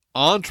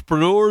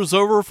Entrepreneurs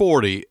Over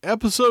 40,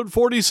 episode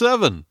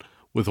 47,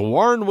 with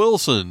Warren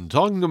Wilson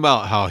talking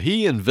about how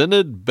he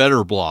invented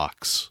Better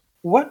Blocks.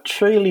 What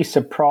truly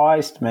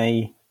surprised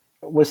me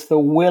was the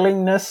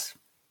willingness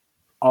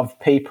of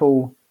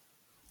people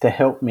to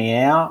help me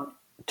out,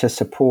 to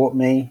support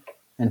me,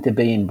 and to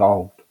be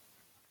involved.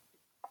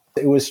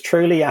 It was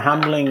truly a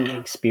humbling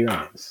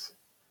experience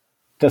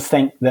to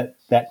think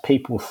that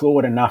people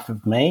thought enough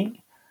of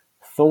me,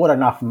 thought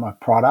enough of my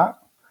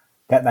product,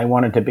 that they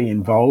wanted to be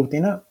involved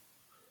in it,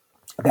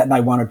 that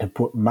they wanted to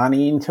put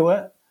money into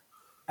it,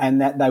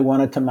 and that they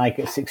wanted to make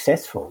it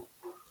successful.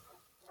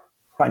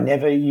 I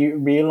never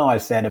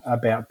realised that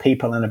about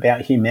people and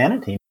about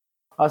humanity.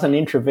 I was an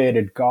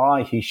introverted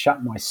guy who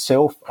shut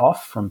myself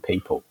off from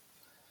people.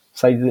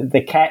 So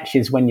the catch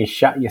is when you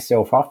shut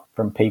yourself off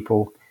from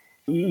people,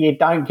 you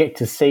don't get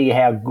to see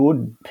how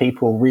good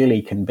people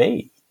really can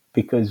be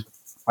because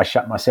I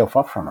shut myself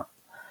off from it.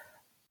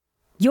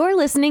 You're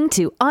listening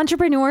to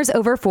Entrepreneurs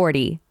Over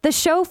 40, the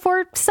show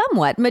for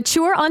somewhat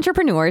mature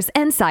entrepreneurs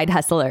and side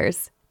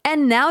hustlers.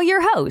 And now your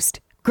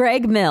host,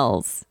 Greg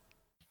Mills.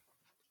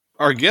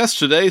 Our guest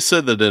today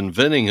said that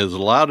inventing has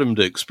allowed him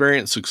to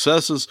experience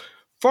successes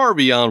far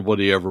beyond what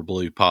he ever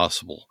believed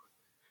possible.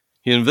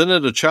 He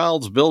invented a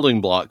child's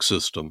building block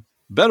system,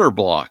 Better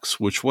Blocks,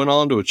 which went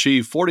on to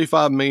achieve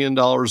 $45 million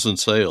in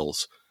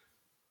sales.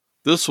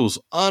 This was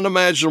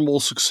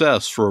unimaginable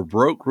success for a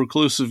broke,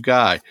 reclusive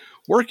guy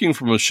working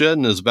from a shed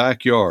in his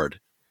backyard.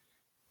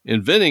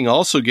 Inventing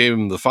also gave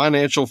him the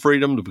financial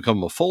freedom to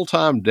become a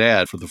full-time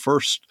dad for the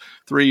first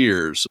 3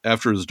 years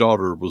after his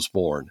daughter was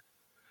born.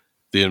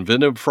 The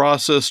inventive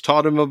process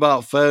taught him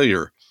about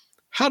failure,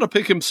 how to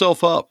pick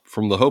himself up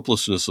from the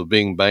hopelessness of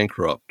being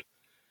bankrupt,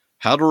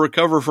 how to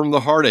recover from the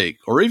heartache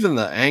or even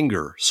the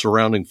anger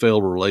surrounding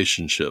failed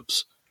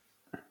relationships.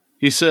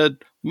 He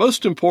said,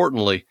 most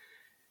importantly,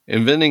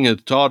 inventing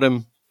had taught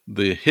him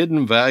the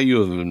hidden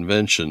value of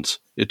inventions.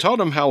 It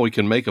taught him how we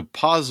can make a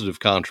positive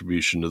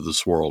contribution to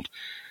this world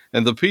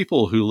and the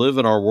people who live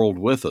in our world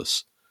with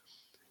us.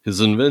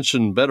 His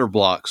invention, Better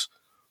Blocks,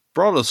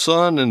 brought a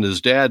son and his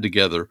dad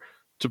together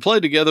to play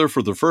together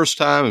for the first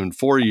time in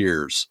 4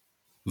 years.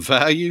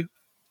 Value?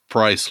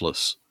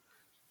 Priceless.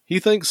 He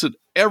thinks that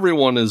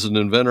everyone is an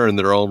inventor in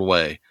their own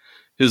way.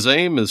 His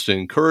aim is to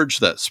encourage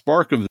that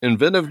spark of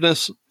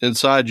inventiveness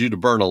inside you to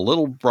burn a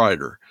little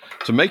brighter,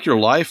 to make your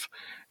life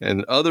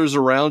and others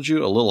around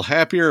you a little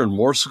happier and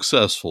more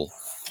successful.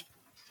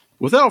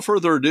 Without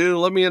further ado,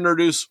 let me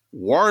introduce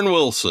Warren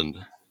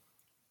Wilson.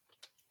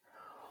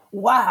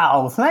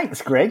 Wow,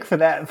 thanks, Greg, for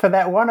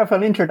that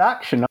wonderful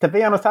introduction. To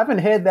be honest, I haven't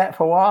heard that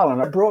for a while,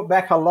 and it brought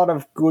back a lot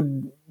of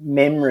good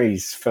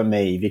memories for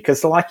me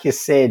because, like you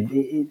said,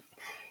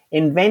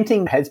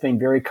 inventing has been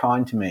very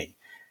kind to me.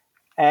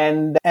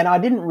 And I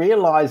didn't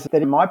realise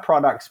that my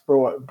products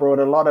brought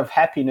a lot of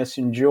happiness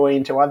and joy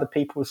into other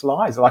people's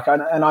lives.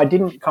 And I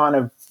didn't kind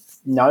of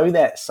know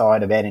that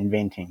side about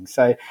inventing.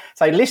 So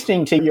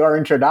listening to your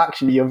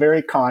introduction, your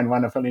very kind,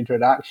 wonderful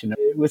introduction,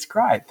 it was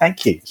great.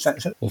 Thank you.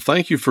 Well,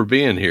 thank you for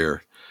being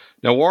here.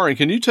 Now, Warren,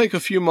 can you take a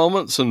few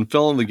moments and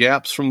fill in the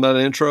gaps from that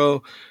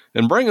intro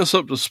and bring us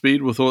up to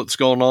speed with what's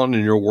going on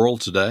in your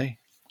world today?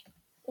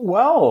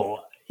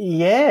 Well,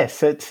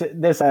 yes,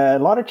 there's a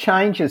lot of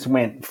changes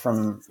went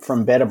from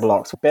Better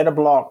Blocks. Better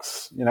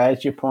Blocks,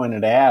 as you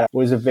pointed out,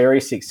 was a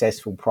very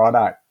successful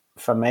product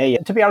for me.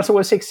 To be honest, it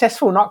was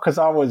successful not because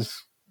I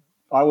was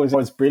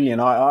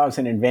brilliant. I was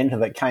an inventor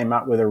that came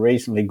up with a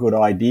reasonably good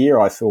idea,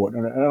 I thought.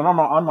 And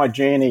on my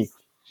journey,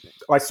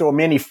 I saw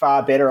many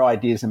far better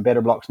ideas, and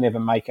Better Blocks never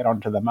make it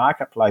onto the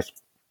marketplace.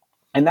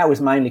 And that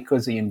was mainly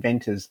because the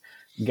inventors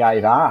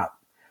gave up.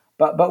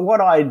 But what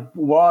I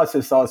was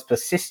is I was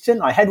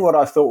persistent. I had what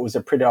I thought was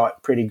a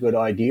pretty good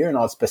idea, and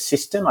I was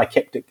persistent. I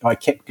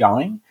kept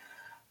going.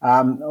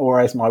 Or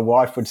as my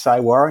wife would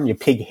say, Warren, you're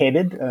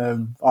pig-headed.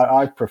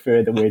 I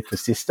prefer the word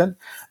persistent.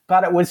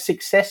 But it was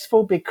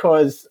successful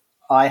because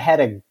I had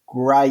a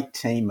great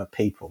team of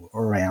people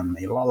around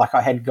me. Like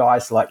I had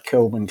guys like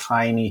Kelvin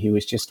Claney, who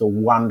was just a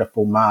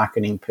wonderful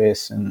marketing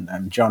person,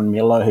 and John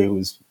Miller, who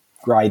was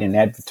great in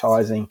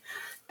advertising,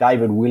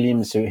 David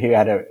Williams, who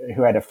had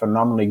a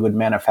phenomenally good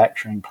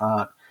manufacturing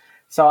plant.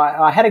 So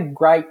I had a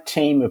great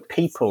team of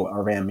people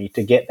around me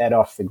to get that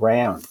off the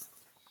ground.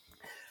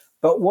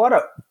 But what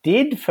it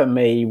did for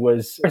me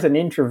was, as an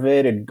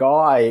introverted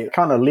guy,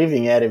 kind of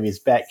living out of his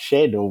back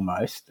shed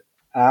almost,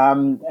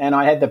 and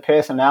I had the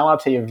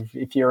personality of,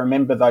 if you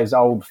remember those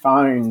old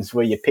phones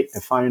where you picked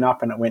the phone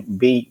up and it went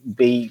beep,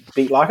 beep,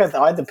 beep. Like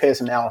I had the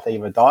personality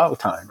of a dial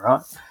tone,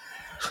 right?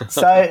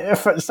 So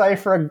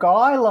for a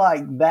guy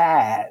like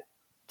that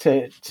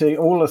to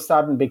all of a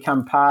sudden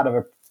become part of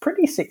a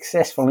pretty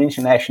successful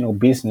international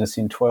business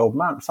in 12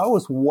 months, I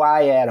was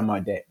way out of my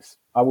depth.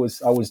 I was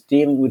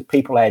dealing with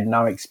people I had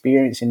no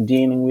experience in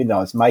dealing with. I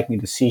was making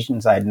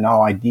decisions. I had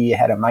no idea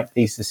how to make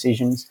these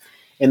decisions.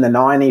 In the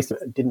 90s,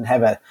 I didn't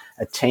have a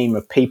team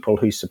of people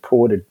who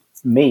supported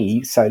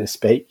me, so to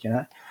speak,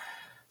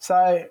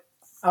 So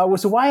I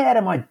was way out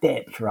of my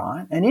depth,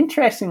 right? And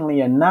interestingly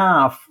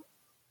enough,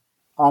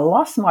 I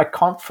lost my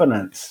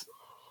confidence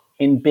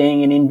in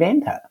being an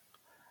inventor.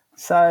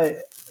 So,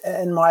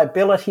 and my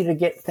ability to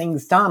get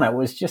things done, I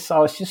was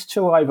just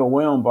too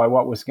overwhelmed by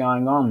what was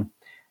going on.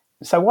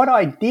 So what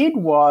I did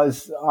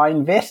was I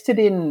invested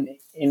in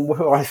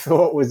what I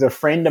thought was a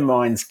friend of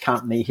mine's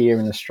company here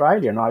in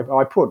Australia. And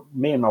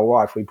me and my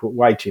wife, we put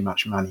way too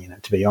much money in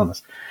it, to be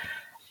honest.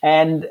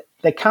 And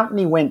the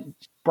company went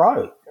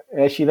broke.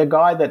 Actually, the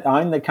guy that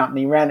owned the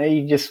company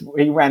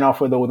he ran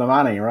off with all the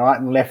money, right,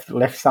 and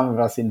left some of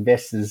us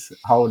investors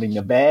holding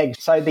the bag.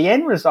 So the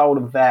end result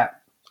of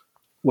that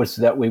was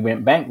that we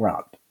went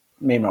bankrupt.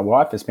 Me and my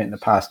wife have spent the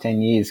past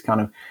 10 years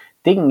kind of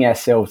digging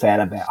ourselves out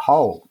of that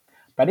hole.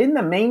 But in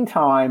the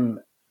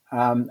meantime,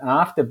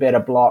 after Better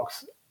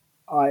Blocks,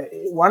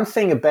 one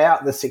thing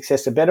about the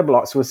success of Better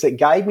Blocks was it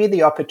gave me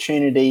the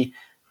opportunity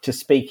to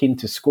speak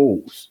into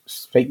schools,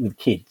 speak with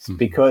kids,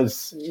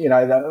 because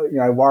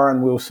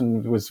Warren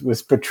Wilson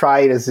was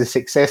portrayed as a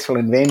successful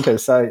inventor.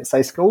 So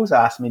schools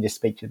asked me to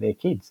speak to their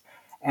kids,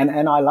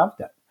 and I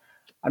loved it.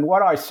 And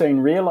what I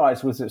soon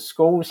realised was that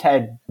schools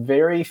had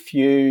very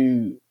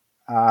few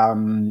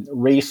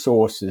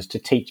resources to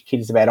teach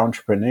kids about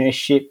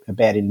entrepreneurship,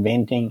 about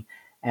inventing,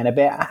 and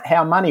about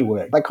how money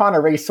worked. The kind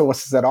of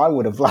resources that I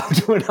would have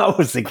loved when I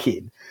was a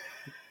kid.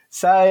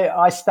 So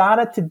I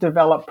started to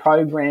develop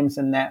programs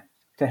and that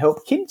to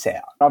help kids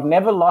out. I've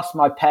never lost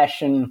my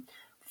passion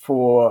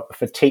for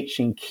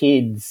teaching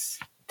kids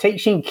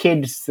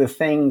the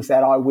things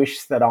that I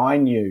wish that I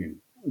knew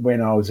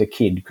when I was a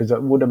kid, because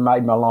it would have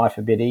made my life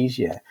a bit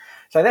easier.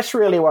 So that's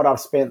really what I've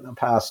spent the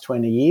past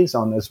 20 years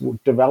on, is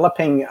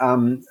developing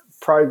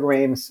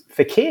programs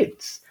for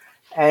kids.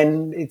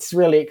 And it's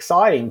really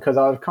exciting because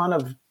I've kind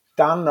of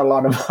done a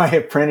lot of my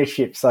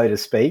apprenticeship, so to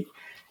speak,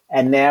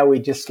 and now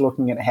we're just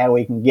looking at how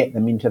we can get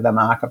them into the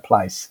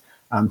marketplace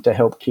to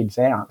help kids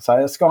out. So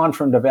it's gone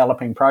from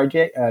developing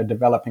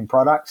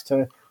products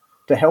to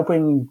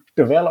helping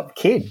develop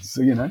kids,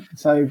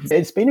 So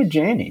it's been a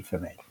journey for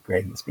me,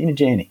 Greg. It's been a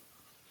journey.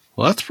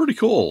 Well, that's pretty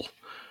cool.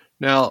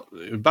 Now,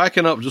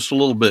 backing up just a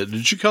little bit,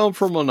 did you come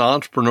from an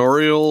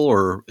entrepreneurial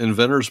or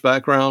inventor's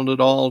background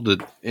at all?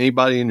 Did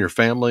anybody in your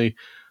family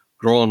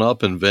growing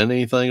up invent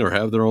anything or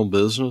have their own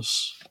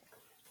business?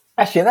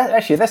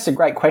 Actually, that's a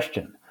great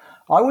question.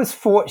 I was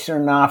fortunate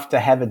enough to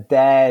have a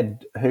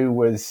dad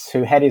who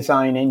had his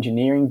own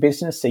engineering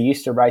business. He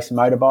used to race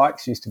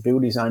motorbikes, used to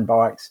build his own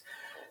bikes,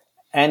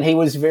 and he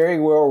was very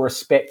well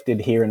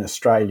respected here in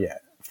Australia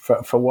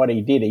for what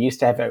he did. He used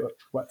to have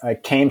a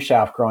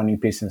camshaft grinding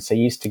business. He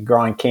used to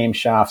grind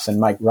camshafts and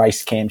make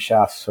race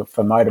camshafts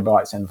for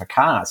motorbikes and for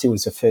cars. He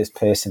was the first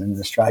person in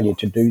Australia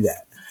to do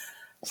that.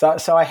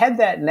 So I had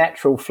that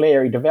natural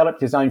flair. He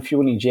developed his own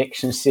fuel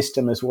injection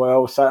system as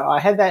well. So I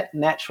had that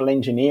natural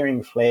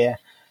engineering flair.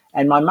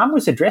 And my mum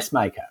was a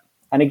dressmaker.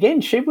 And again,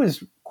 she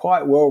was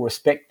quite well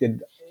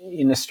respected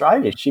in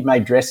Australia. She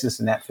made dresses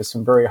and that for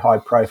some very high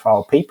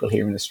profile people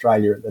here in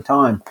Australia at the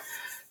time.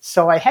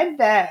 So I had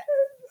that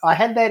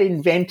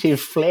inventive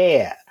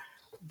flair.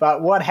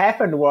 But what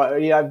happened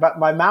was, but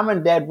my mum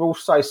and dad were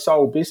also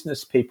sole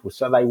business people.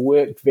 So they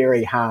worked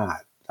very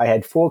hard. They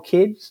had 4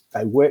 kids.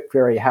 They worked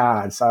very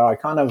hard. So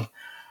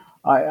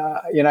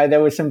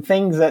there were some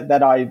things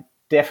that I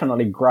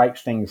definitely great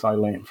things I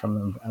learned from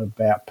them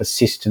about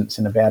persistence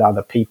and about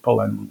other people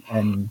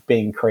and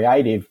being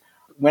creative.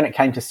 When it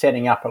came to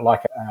setting up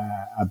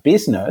a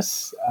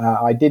business,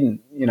 I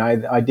didn't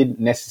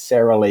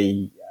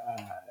necessarily,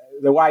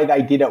 the way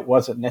they did it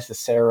wasn't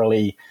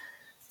necessarily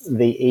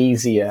the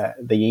easier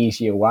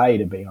way,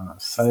 to be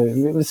honest. So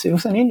it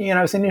was an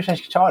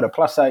interesting title.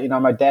 Plus,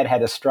 my dad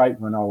had a stroke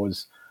when I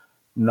was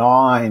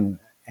 9,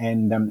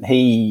 and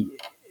he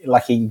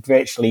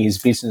virtually his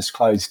business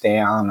closed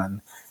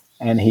down,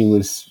 and he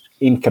was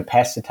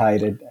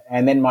incapacitated.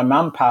 And then my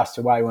mum passed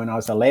away when I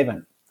was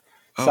 11.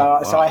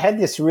 So I had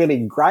this really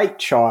great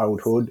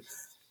childhood,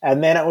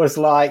 and then it was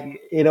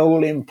like it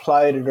all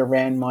imploded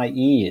around my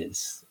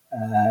ears.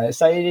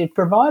 So it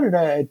provided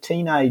a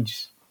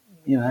teenage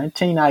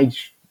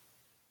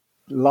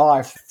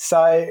life.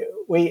 So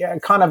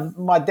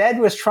my dad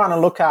was trying to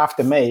look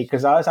after me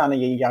because I was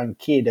only a young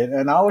kid,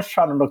 and I was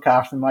trying to look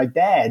after my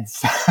dad.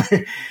 So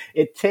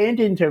it turned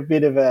into a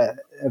bit of a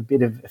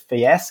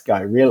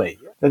fiasco, really.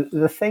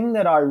 The thing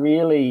that I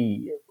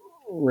really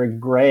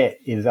regret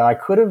is I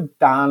could have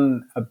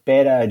done a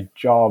better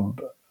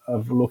job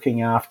of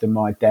looking after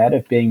my dad,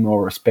 of being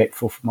more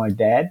respectful for my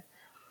dad.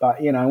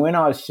 But, when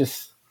I was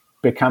just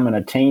becoming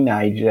a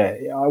teenager,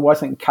 I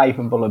wasn't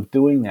capable of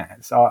doing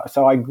that.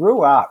 So I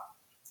grew up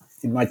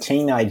in my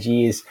teenage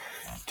years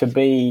to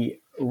be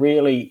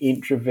really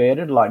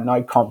introverted, like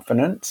no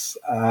confidence.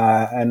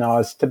 And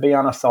to be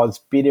honest, I was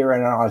bitter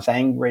and I was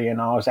angry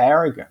and I was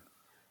arrogant.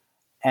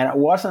 And it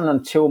wasn't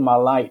until my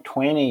late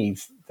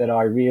 20s that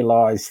I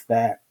realised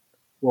that,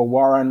 well,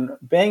 Warren,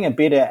 being a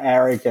bitter,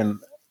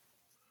 arrogant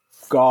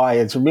guy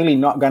is really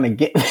not going to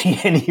get me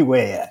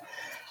anywhere.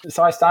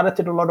 So I started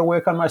to do a lot of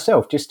work on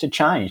myself just to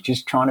change,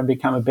 just trying to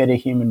become a better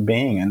human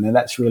being. And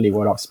that's really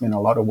what I've spent a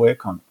lot of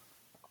work on.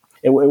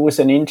 It was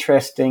an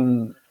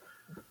interesting,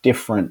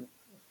 different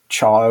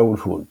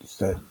childhood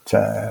that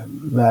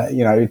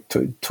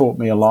taught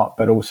me a lot,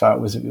 but also it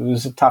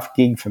was a tough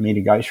gig for me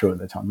to go through at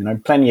the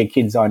time. Plenty of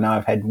kids I know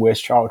have had worse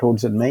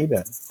childhoods than me,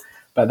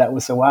 but that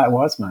was the way it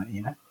was,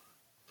 mate.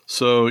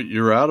 So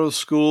you're out of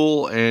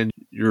school and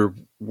you're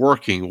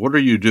working. What are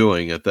you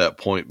doing at that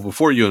point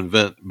before you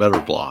invent Better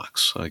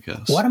Blocks, I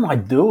guess? What am I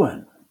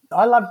doing?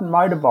 I love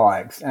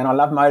motorbikes and I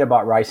love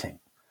motorbike racing.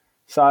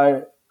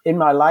 So in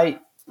my late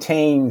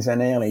teens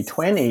and early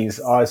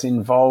 20s, I was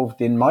involved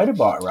in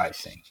motorbike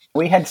racing.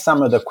 We had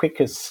some of the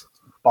quickest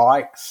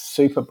bikes,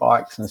 super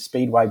bikes and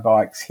speedway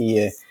bikes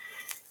here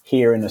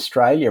in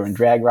Australia, and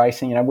drag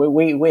racing.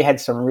 We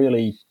had some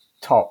really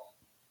top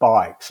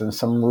bikes and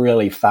some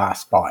really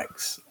fast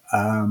bikes.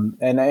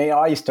 And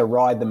I used to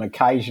ride them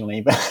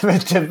occasionally, but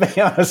to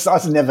be honest, I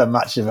was never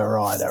much of a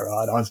rider,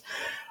 right?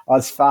 I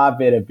was far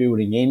better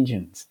building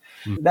engines.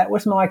 That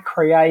was my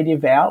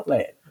creative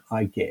outlet,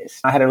 I guess.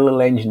 I had a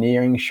little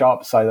engineering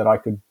shop so that I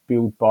could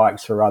build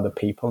bikes for other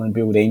people and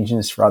build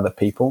engines for other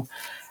people.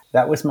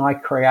 That was my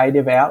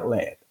creative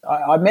outlet.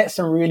 I met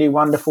some really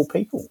wonderful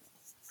people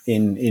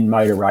in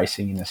motor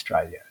racing in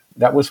Australia.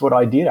 That was what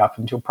I did up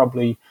until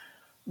probably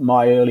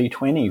my early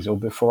 20s or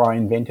before I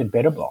invented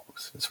Better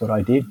Blocks. That's what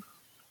I did.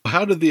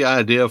 How did the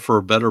idea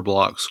for Better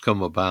Blocks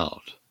come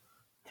about?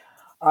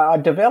 I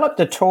developed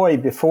a toy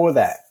before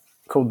that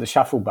called the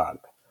Shuffle Bug.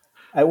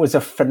 It was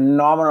a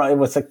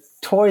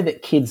toy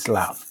that kids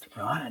loved,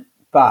 right?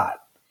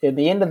 But at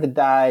the end of the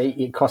day,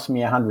 it cost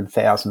me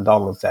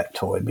 $100,000, that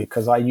toy,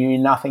 because I knew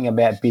nothing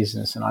about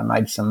business and I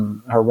made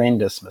some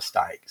horrendous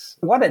mistakes.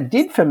 What it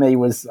did for me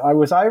was I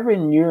was over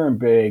in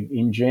Nuremberg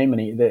in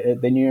Germany,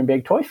 the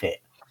Nuremberg Toy Fair.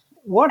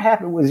 What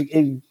happened was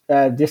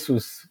this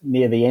was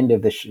near the end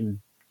of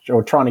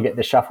or trying to get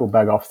the Shuffle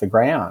Bug off the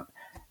ground.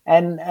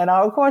 And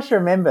I of course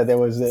remember there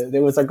was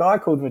a guy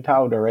called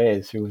Vital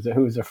Derez who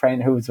was a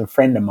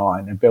friend of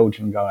mine, a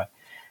Belgian guy,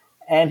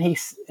 and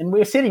we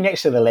were sitting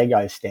next to the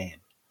Lego stand,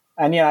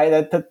 and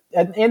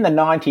in the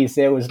 90s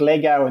there was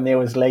Lego and there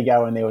was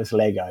Lego and there was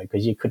Lego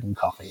because you couldn't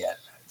copy it.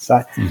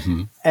 So,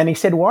 And he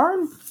said,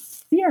 Warren,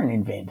 you're an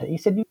inventor. He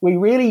said, we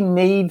really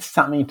need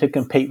something to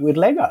compete with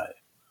Lego.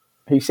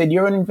 He said,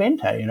 you're an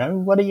inventor.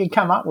 Why don't you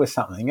come up with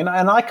something? And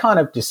I kind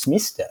of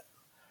dismissed it.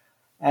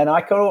 And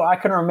I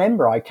can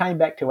remember I came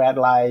back to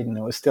Adelaide and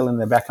it was still in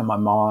the back of my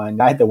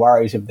mind. I had the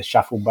worries of the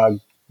Shuffle Bug,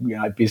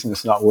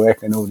 business not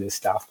working and all this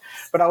stuff.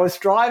 But I was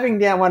driving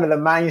down one of the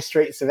main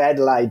streets of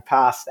Adelaide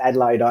past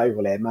Adelaide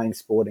Oval, our main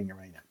sporting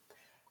arena.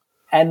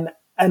 And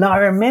I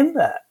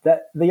remember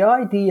that the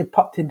idea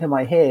popped into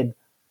my head,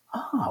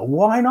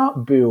 why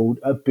not build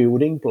a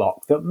building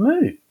block that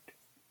moved?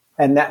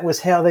 And that was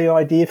how the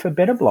idea for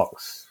Better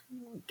Blocks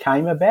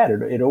came about.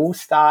 It all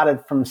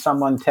started from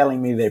someone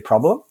telling me their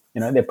problem.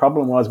 Their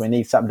problem was we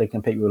need something to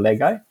compete with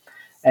Lego.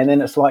 And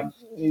then it's like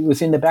it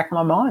was in the back of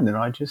my mind and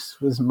I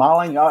just was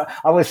mulling. I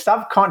was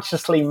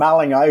subconsciously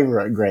mulling over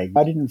it, Greg.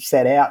 I didn't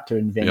set out to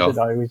invent it.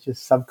 I was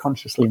just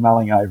subconsciously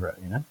mulling over it,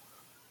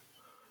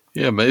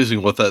 Yeah,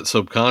 amazing what that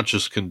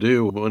subconscious can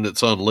do when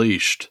it's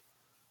unleashed.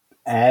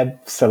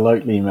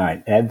 Absolutely,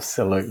 mate.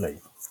 Absolutely.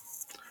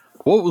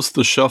 What was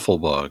the Shuffle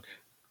Bug?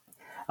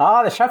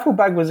 The Shuffle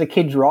Bug was a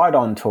kid's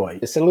ride-on toy.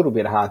 It's a little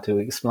bit hard to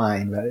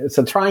explain, but it's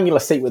a triangular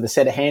seat with a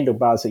set of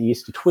handlebars that you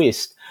used to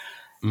twist,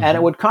 and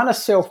it would kind of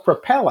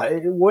self-propel.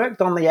 It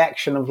worked on the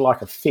action of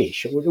like a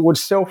fish. It would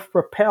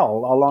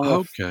self-propel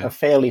along a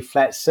fairly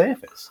flat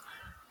surface.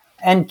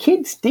 And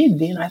kids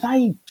did,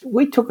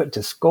 we took it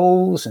to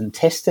schools and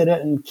tested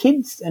it, and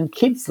kids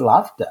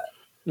loved it.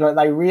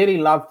 They really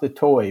loved the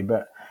toy,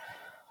 but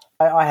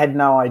I had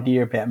no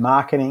idea about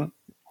marketing.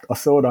 I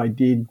thought I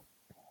did.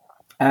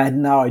 I had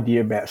no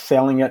idea about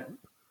selling it.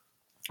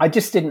 I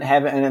just didn't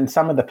have it. And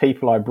some of the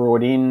people I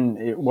brought in,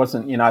 it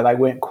wasn't, they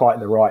weren't quite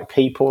the right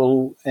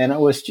people. And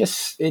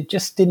it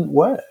just didn't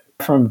work.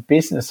 From a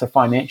business, a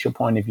financial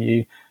point of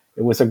view,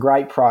 it was a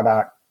great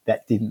product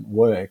that didn't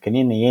work. And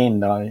in the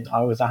end,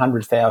 I was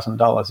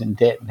 $100,000 in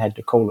debt and had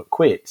to call it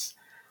quits.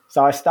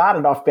 So I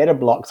started off Better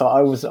Blocks. I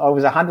was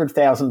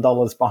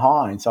 $100,000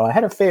 behind. So I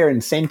had a fair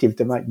incentive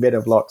to make Better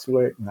Blocks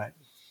work, mate.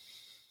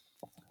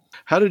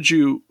 How did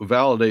you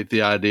validate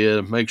the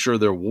idea, make sure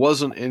there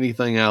wasn't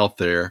anything out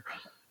there,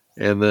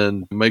 and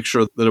then make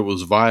sure that it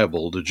was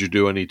viable? Did you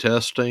do any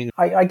testing?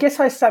 I guess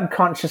I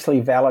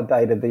subconsciously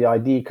validated the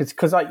idea because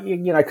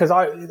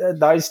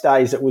those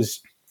days it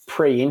was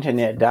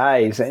pre-internet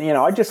days, and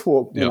I just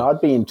walked. I'd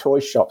be in toy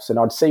shops and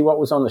I'd see what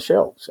was on the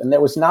shelves, and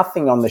there was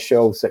nothing on the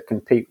shelves that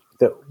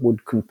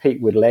would compete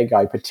with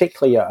Lego,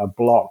 particularly a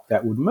block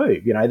that would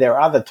move. There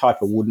are other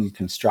type of wooden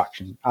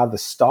construction, other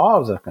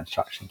styles of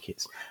construction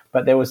kits,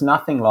 but there was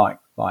nothing like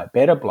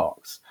Better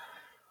Blocks.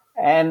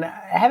 And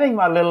having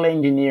my little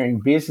engineering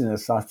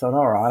business, I thought,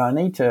 all right, I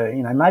need to,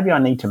 maybe I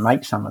need to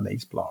make some of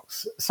these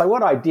blocks. So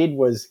what I did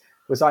was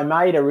I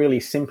made a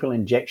really simple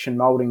injection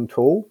molding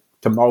tool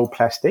to mold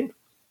plastic.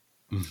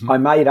 I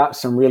made up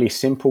some really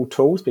simple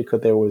tools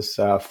because there was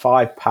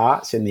 5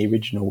 parts in the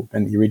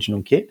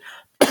original kit.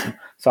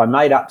 So I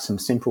made up some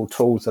simple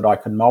tools that I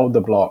could mold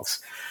the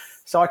blocks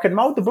So I could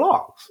mold the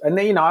blocks. And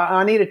then,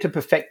 I needed to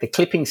perfect the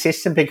clipping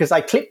system because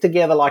they clip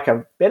together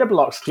Better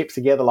Blocks clips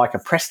together like a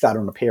press stud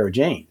on a pair of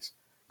jeans.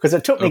 Because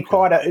it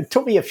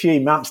took me a few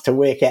months to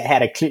work out how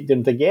to clip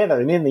them together.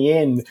 And in the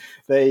end,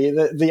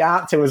 the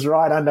answer was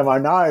right under my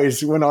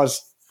nose when I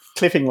was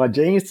clipping my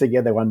jeans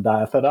together one day.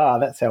 I thought,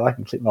 that's how I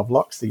can clip my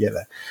blocks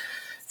together.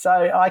 So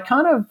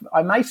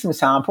I made some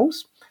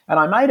samples and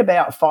I made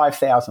about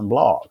 5,000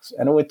 blocks,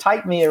 and it would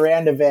take me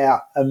around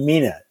about a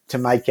minute to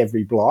make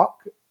every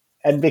block.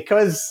 And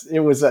because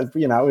it was a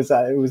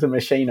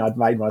machine I'd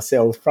made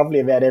myself, probably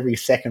about every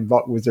second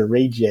block was a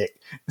reject.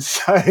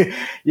 So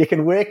you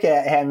can work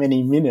out how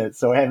many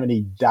minutes or how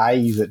many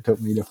days it took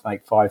me to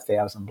make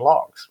 5,000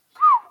 blocks.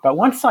 But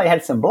once I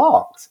had some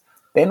blocks,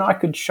 then I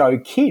could show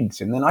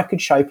kids, and then I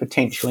could show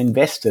potential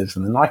investors,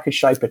 and then I could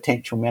show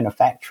potential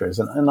manufacturers,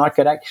 and I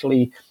could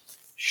actually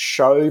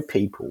show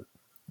people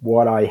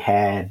what I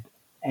had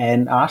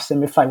and ask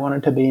them if they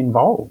wanted to be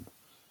involved.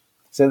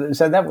 So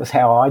that was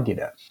how I did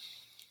it.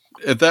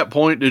 At that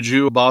point, did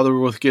you bother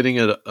with getting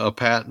a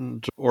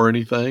patent or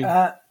anything?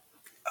 I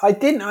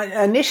didn't.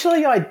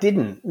 Initially, I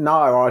didn't. No,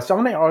 I was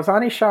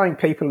only showing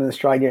people in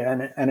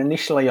Australia, and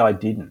initially I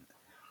didn't.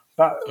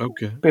 But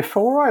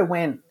before I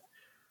went,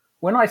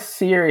 when I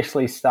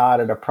seriously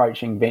started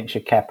approaching venture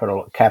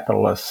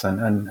capitalists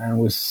and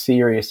was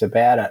serious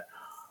about it,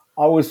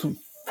 I was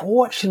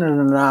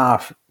fortunate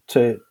enough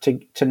to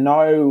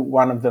know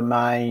one of the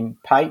main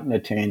patent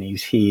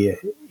attorneys here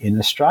in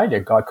Australia,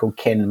 a guy called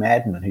Ken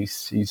Madden,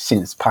 who's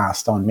since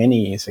passed on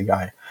many years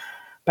ago.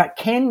 But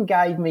Ken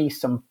gave me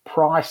some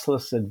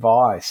priceless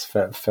advice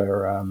for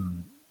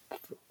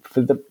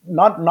the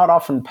not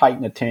often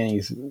patent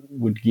attorneys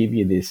would give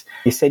you this.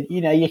 He said,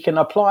 you can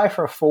apply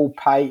for a full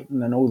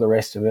patent and all the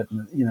rest of it,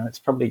 and it's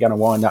probably going to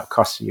wind up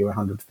costing you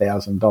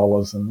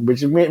 $100,000, and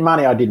which is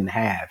money I didn't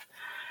have.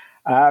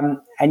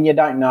 And you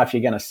don't know if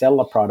you're going to sell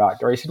the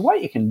product. Or he said,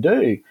 what you can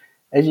do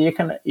is you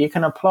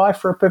can apply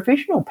for a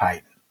provisional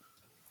patent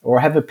or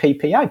have a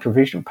PPA,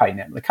 provisional patent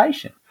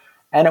application.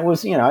 And it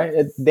was,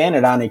 then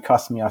it only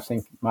cost me, I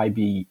think,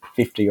 maybe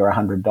 $50 or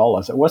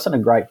 $100. It wasn't a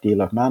great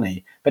deal of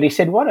money. But he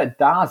said what it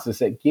does is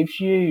it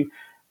gives you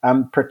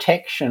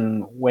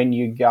protection when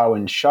you go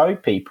and show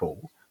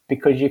people,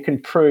 because you can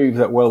prove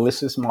that, well,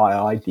 this is my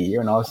idea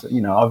and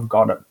I've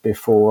got it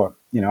before,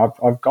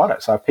 I've got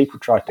it. So if people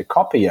try to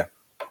copy it,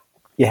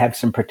 you have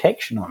some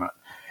protection on it.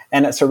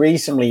 And it's a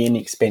reasonably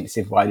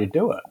inexpensive way to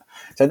do it.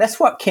 So that's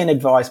what Ken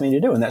advised me to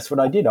do, and that's what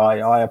I did.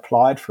 I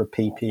applied for a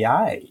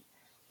PPA,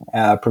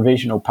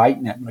 provisional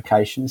patent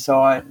application.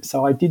 So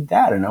I did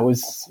that, and it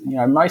was,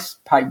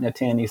 most patent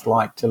attorneys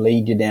like to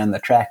lead you down the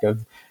track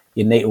of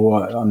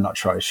I'm not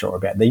sure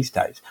about these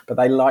days, but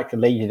they like to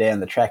lead you down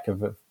the track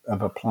of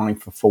applying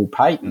for full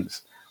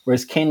patents.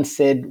 Whereas Ken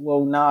said,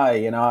 well, no,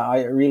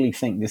 I really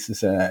think this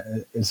is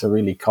a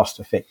really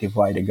cost-effective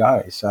way to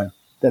go. So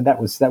that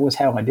was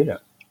how I did it.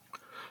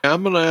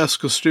 I'm going to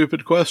ask a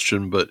stupid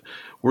question, but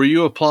were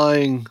you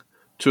applying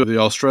to the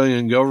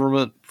Australian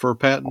government for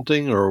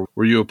patenting, or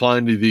were you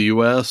applying to the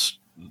U.S.,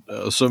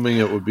 assuming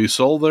it would be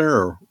sold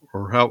there,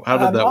 or how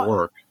did that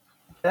work?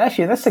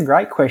 Actually, that's a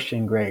great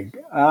question, Greg.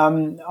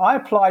 I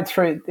applied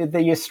through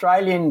the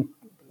Australian,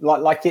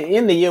 like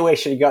in the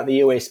US, you've got the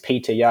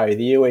USPTO,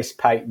 the US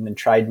Patent and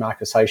Trademark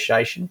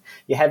Association.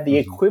 You have the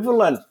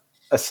equivalent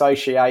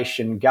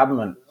association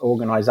government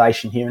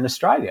organisation here in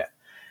Australia.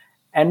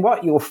 And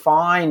what you'll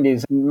find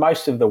is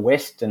most of the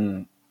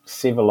Western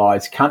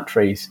civilised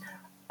countries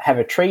have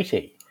a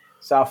treaty.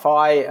 So if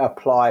I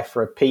apply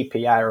for a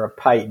PPA or a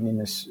patent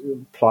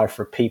apply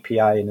for a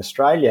PPA in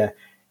Australia,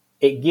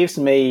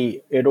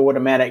 it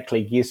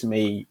automatically gives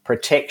me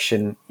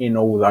protection in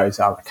all those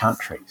other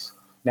countries.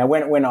 Now,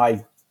 when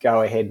I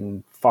go ahead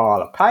and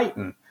file a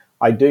patent,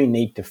 I do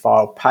need to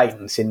file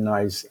patents in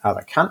those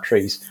other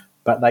countries,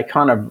 but they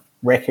kind of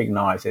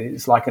recognise it.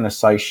 It's like an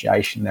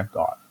association they've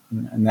got,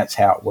 and that's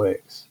how it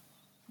works.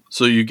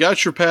 So you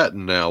got your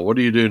patent now. What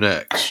do you do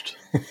next?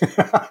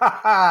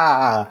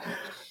 I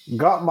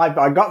got my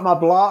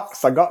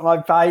blocks. I got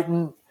my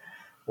patent.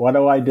 What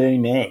do I do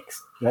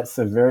next? That's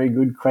a very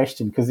good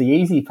question, because the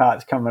easy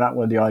part's coming up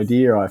with the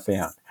idea I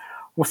found.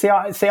 Well,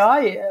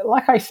 I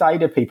like I say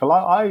to people,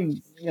 I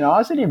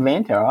was an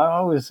inventor.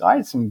 I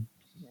had some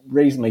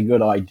reasonably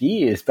good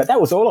ideas, but that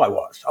was all I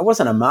was. I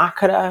wasn't a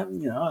marketer.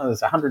 I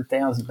was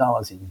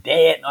 $100,000 in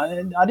debt.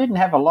 I didn't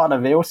have a lot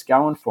of else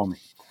going for me.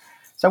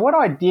 So what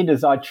I did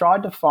is I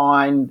tried to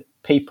find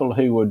people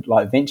who would,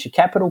 like venture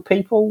capital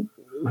people,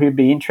 who'd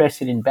be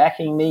interested in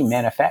backing me,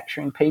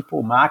 manufacturing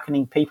people,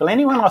 marketing people,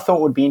 anyone I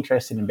thought would be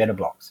interested in Better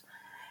Blocks.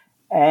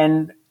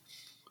 And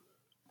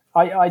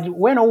I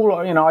went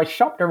I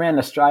shopped around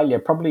Australia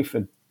probably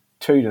for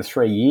 2 to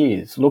 3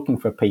 years looking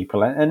for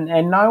people, and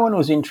no one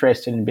was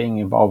interested in being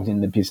involved in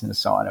the business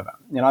side of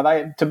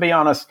it. To be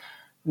honest,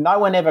 no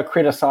one ever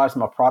criticised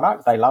my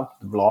product. They loved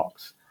the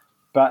blocks,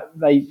 but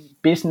they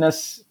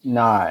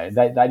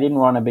didn't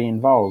want to be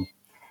involved.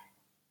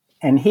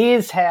 And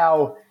here's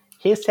how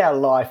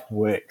life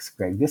works,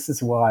 Greg. This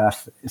is why I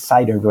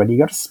say to everybody, you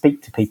got to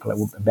speak to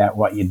people about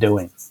what you're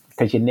doing.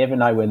 because you never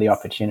know where the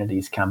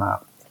opportunities come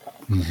up.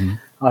 Mm-hmm.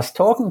 I was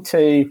talking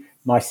to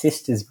my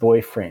sister's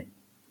boyfriend,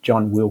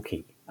 John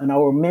Wilkie, and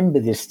I'll remember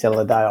this till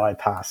the day I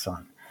pass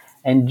on.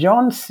 And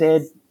John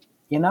said,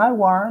 you know,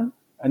 Warren,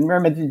 and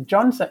remember,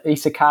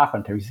 he's a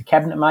carpenter, he's a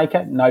cabinet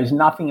maker, knows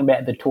nothing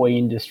about the toy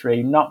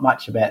industry, not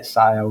much about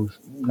sales,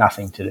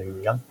 nothing to do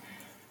really.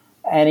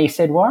 And he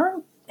said,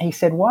 Warren,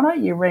 why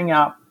don't you ring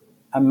up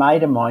a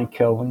mate of mine,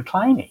 Kelvin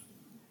Claney?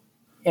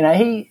 You know,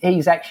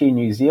 he's actually a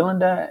New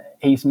Zealander.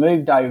 He's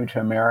moved over to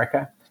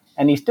America,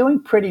 and he's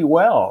doing pretty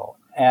well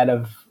out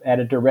of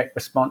direct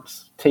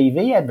response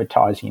TV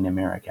advertising in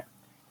America.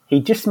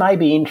 He just may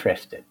be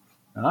interested.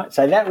 Right?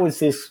 So that was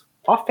this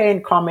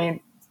offhand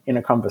comment in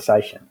a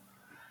conversation.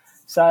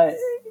 So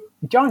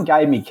John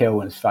gave me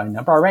Kelvin's phone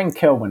number. I rang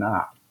Kelvin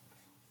up,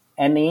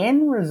 and the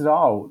end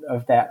result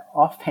of that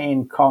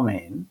offhand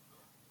comment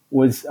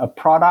was a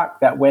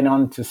product that went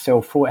on to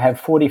have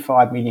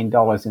 $45 million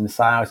in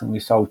sales, and we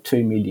sold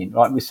 2 million.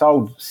 Like, we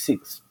sold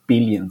 6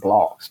 billion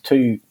blocks,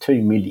 2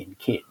 million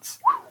kits.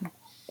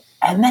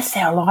 And that's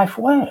how life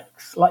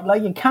works.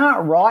 Like you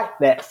can't write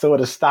that sort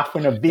of stuff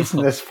in a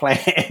business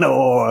plan,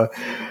 or,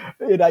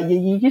 you know,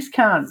 you just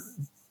can't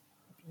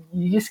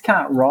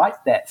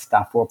write that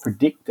stuff or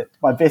predict it.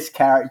 My best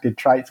character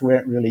traits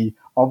weren't really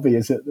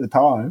obvious at the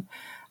time.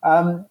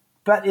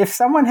 But if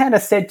someone had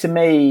said to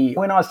me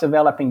when I was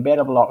developing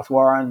Better Blocks,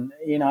 Warren,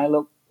 you know,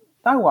 look,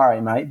 don't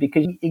worry, mate,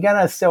 because you're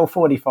going to sell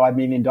 $45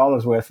 million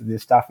worth of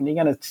this stuff and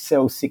you're going to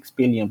sell 6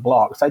 billion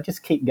blocks, so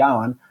just keep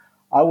going,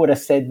 I would have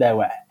said they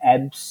were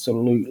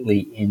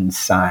absolutely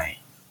insane.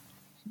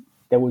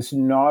 There was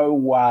no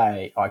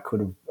way I could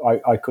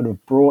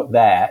have brought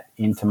that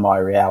into my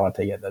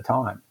reality at the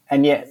time.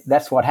 And yet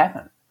that's what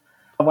happened.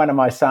 One of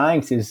my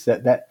sayings is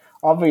that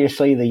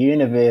obviously the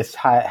universe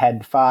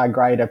had far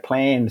greater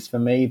plans for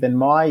me than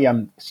my,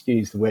 than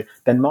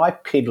my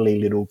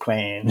piddly little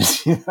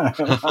plans. You know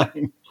what I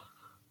mean?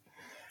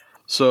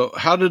 So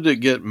how did it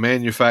get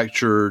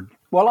manufactured?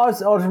 Well, I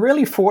was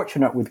really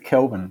fortunate with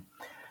Kelvin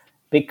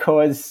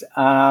because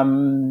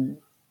actually,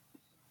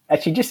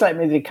 just like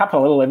a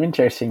couple of little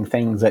interesting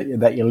things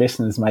that your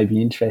listeners may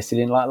be interested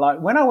in. Like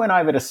when I went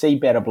over to see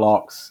Better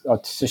Blocks, or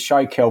to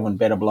show Kelvin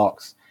Better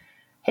Blocks,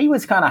 he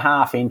was kind of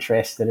half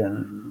interested,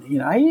 and you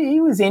know,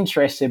 he was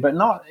interested, but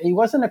he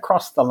wasn't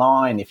across the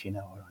line, if you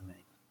know what I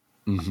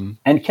mean. Mm-hmm.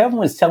 And Kelvin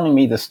was telling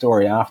me the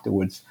story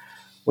afterwards,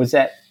 was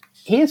that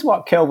here's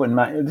what Kelvin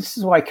made. This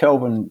is why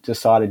Kelvin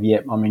decided,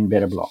 yep, I'm in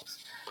Better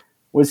Blocks.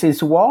 Was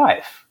his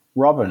wife,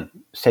 Robin,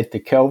 said to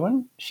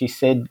Kelvin, she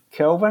said,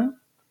 Kelvin,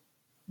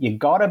 you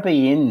got to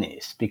be in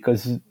this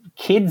because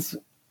kids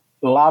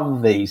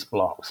love these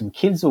blocks and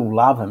kids will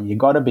love them. You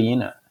got to be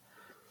in it.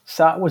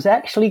 So it was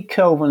actually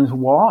Kelvin's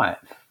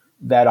wife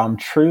that I'm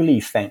truly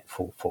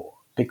thankful for,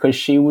 because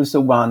she was the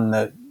one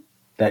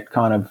that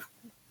kind of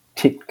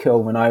tipped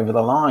Kelvin over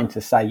the line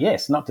to say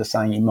yes, not to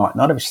say he might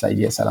not have said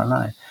yes, I don't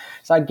know.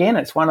 So again,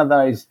 it's one of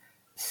those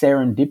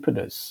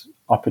serendipitous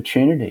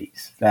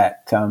opportunities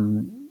that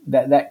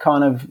that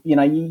kind of, you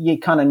know, you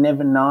kind of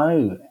never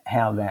know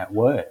how that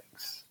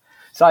works.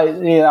 So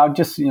yeah, I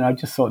just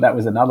thought that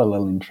was another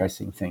little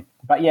interesting thing.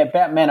 But yeah,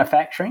 about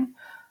manufacturing,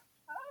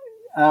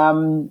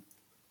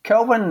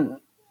 Kelvin,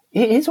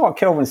 here's what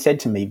Kelvin said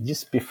to me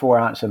just before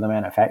I answered the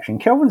manufacturing.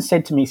 Kelvin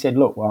said to me, he said,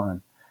 look,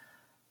 Warren,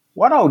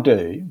 what I'll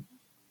do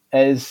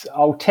is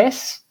I'll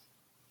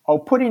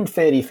put in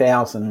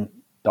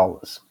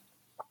 $30,000,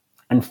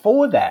 and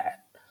for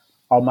that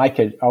I'll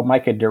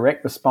make a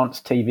direct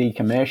response TV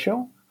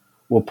commercial.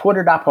 We'll put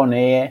it up on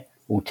air,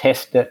 we'll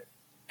test it,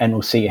 and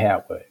we'll see how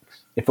it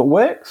works. If it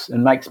works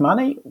and makes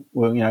money,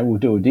 we'll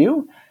do a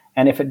deal.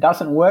 And if it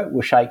doesn't work,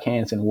 we'll shake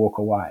hands and walk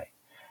away.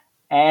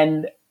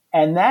 And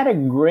that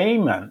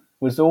agreement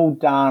was all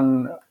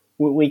done.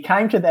 We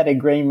came to that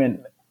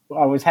agreement.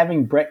 I was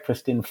having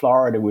breakfast in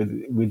Florida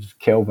with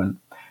Kelvin,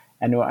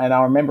 and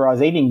I remember I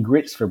was eating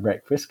grits for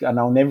breakfast, and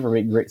I'll never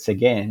eat grits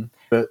again.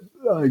 But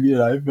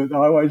but I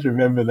always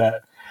remember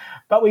that.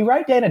 But we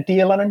wrote down a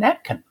deal on a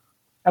napkin,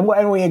 and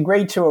we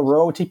agreed to a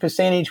royalty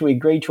percentage. We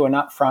agreed to an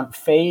upfront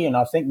fee, and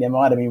I think there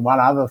might have been one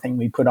other thing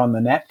we put on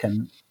the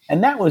napkin,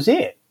 and that was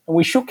it.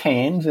 We shook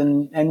hands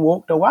and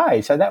walked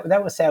away. So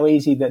that was how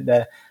easy that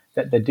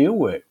the deal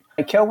worked.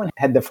 Kelvin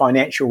had the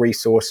financial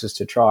resources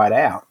to try it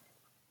out,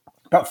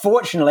 but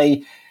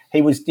fortunately,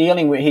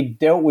 he'd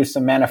dealt with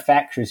some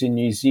manufacturers in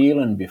New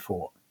Zealand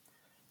before.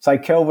 So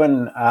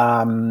Kelvin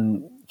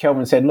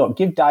said, "Look,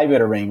 give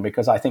David a ring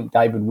because I think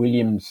David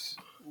Williams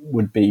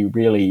would be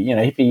really,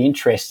 he'd be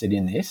interested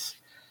in this."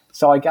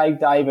 So I gave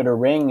David a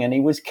ring, and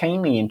he was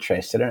keenly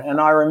interested. And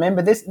I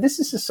remember this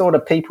is the sort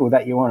of people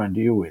that you want to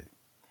deal with.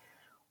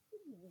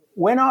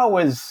 When I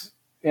was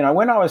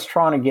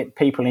trying to get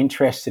people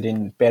interested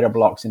in Better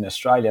Blocks in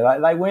Australia,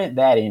 they weren't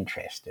that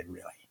interested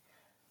really.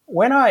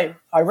 When I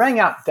rang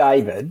up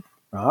David,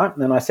 right,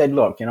 and I said,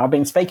 look, I've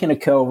been speaking to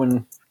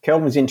Kelvin.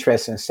 Kelvin's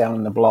interested in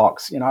selling the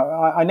blocks.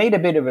 I need a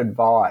bit of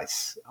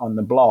advice on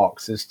the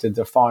blocks as to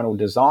the final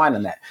design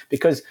and that,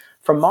 because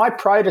from my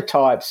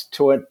prototypes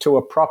to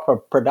a proper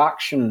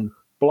production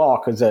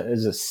block as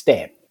a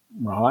step,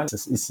 right?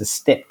 It's a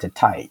step to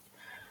take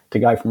to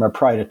go from a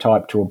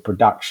prototype to a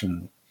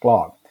production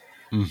block.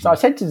 Mm-hmm. So I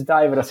said to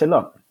David, I said,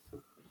 look,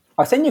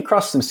 I'll send you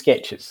across some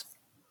sketches.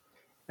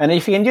 And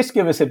if you can just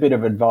give us a bit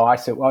of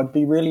advice, I'd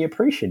be really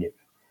appreciative.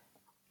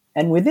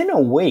 And within a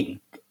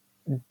week,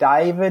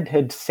 David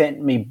had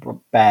sent me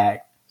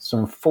back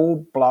some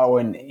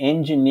full-blown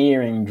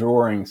engineering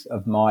drawings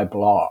of my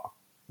block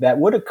that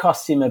would have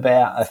cost him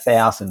about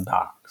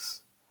 $1,000.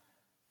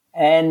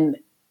 And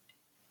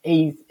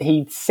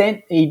he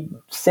sent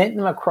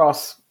them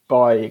across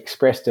by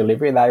express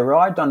delivery. They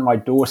arrived on my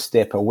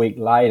doorstep a week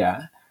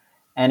later,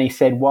 and he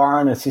said,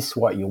 Warren, is this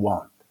what you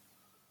want?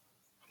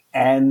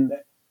 And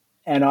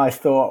I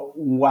thought,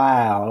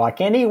 wow,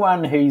 like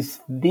anyone who's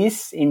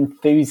this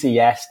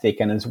enthusiastic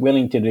and is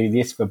willing to do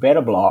this for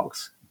Better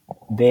Blocks,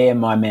 they're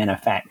my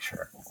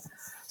manufacturer.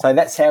 So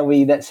that's how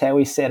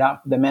we set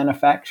up the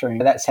manufacturing.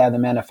 That's how the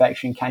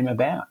manufacturing came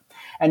about.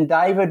 And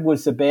David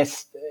was the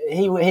best.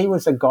 He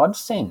was a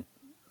godsend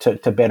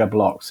to Better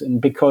Blocks. And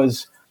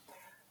because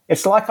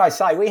it's like I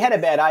say, we had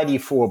about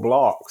 84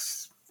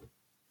 blocks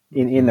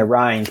in the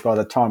range by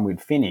the time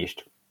we'd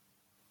finished.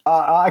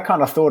 I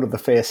kind of thought of the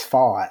first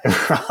 5,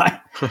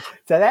 right?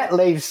 So that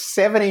leaves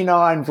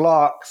 79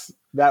 blocks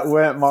that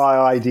weren't my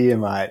idea,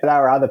 mate. They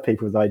were other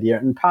people's idea.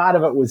 And part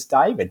of it was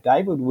David.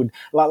 David would,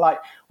 like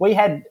we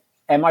had,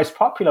 our most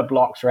popular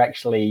blocks are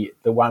actually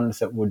the ones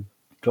that would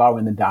glow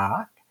in the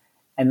dark,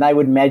 and they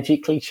would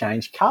magically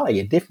change colour.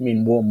 You dip them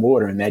in warm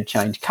water and they'd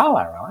change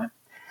colour, right?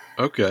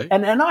 Okay.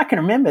 And I can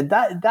remember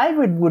that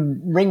David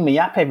would ring me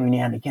up every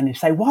now and again and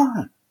say,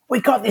 Warren, we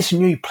got this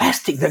new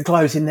plastic that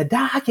glows in the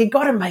dark. You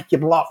got to make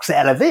your blocks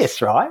out of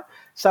this, right?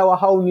 So a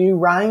whole new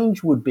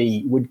range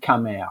would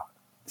come out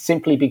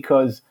simply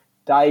because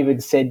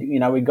David said,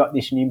 we got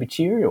this new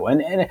material,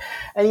 and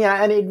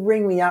he'd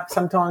ring me up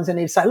sometimes and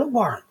he'd say, look,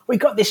 Warren, we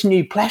got this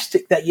new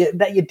plastic that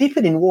you dip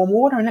it in warm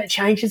water and it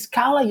changes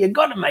colour. You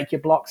got to make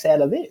your blocks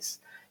out of this.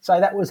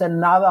 So that was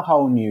another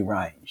whole new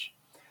range.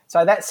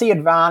 So that's the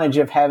advantage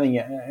of having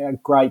a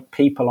great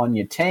people on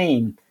your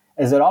team,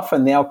 is that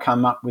often they'll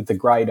come up with the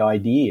great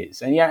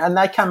ideas. And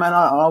they come in,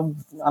 I'll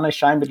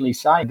unashamedly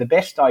say, the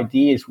best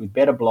ideas with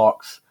Better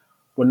Blocks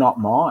were not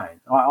mine.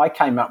 I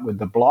came up with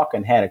the block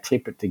and how to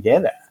clip it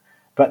together.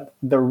 But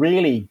the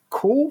really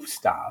cool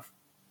stuff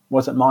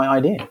wasn't my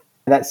idea.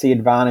 That's the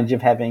advantage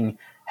of having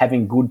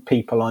good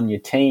people on your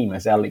team,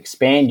 is they'll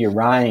expand your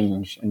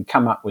range and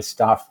come up with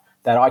stuff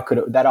that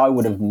I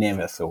would have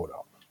never thought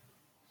of.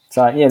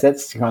 So, yeah,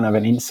 that's kind of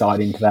an insight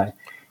into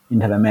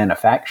the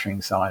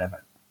manufacturing side of it.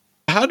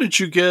 How did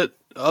you get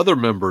other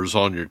members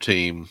on your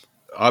team?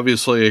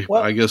 Obviously,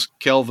 well, I guess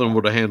Kelvin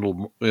would have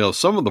handled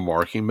some of the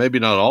marking, maybe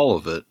not all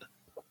of it.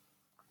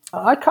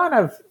 I kind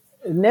of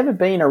never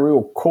been a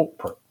real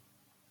corporate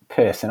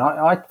person.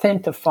 I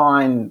tend to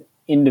find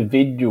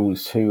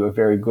individuals who are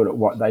very good at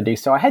what they do.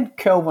 So I had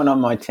Kelvin on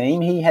my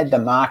team. He had the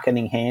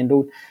marketing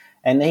handled,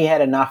 and he had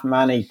enough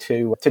money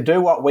to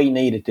do what we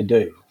needed to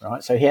do,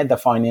 right? So he had the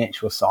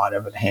financial side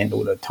of it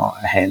handled.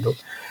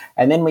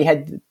 And then we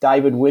had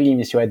David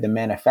Williams, who had the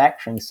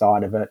manufacturing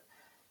side of it,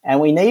 and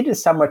we needed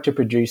someone to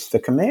produce the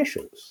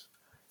commercials.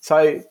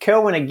 So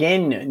Kelvin,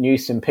 again, knew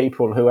some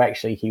people who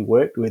actually he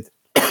worked with,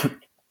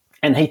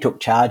 and he took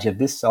charge of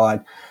this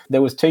side.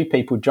 There was 2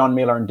 people, John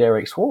Miller and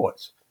Derek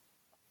Schwartz.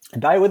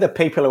 They were the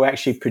people who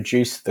actually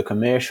produced the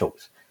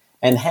commercials.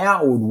 And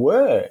how it would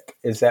work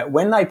is that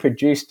when they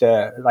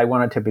they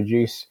wanted to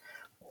produce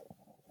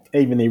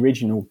even the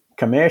original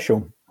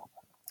commercial,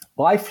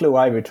 I flew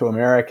over to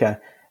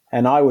America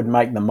and I would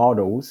make the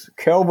models.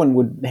 Kelvin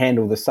would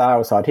handle the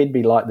sales side. He'd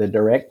be like the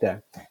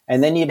director.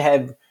 And then you'd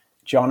have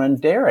John and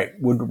Derek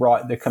would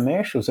write the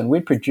commercials, and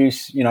we'd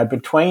produce,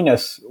 between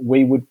us,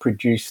 we would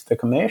produce the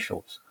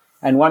commercials.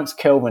 And once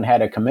Kelvin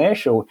had a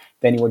commercial,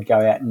 then he would go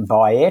out and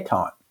buy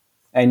airtime.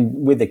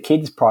 And with the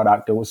kids'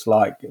 product, it was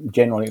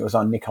generally it was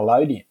on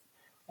Nickelodeon.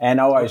 And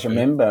I always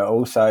remember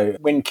also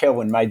when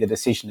Kelvin made the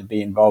decision to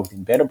be involved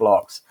in Better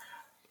Blocks,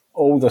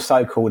 all the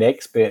so-called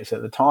experts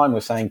at the time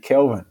were saying,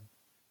 Kelvin,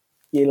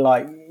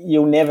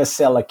 you'll never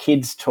sell a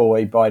kid's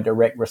toy by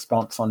direct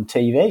response on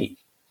TV,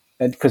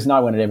 because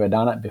no one had ever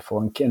done it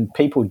before, and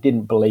people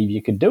didn't believe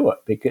you could do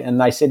it.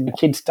 And they said the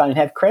kids don't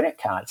have credit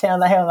cards. How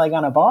the hell are they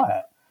going to buy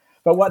it?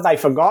 But what they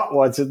forgot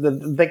was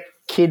the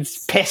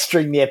kids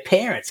pestering their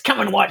parents. Come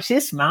and watch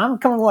this, Mum.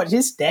 Come and watch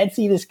this, Dad.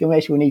 See this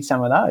commercial. We need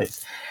some of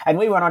those. And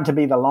we went on to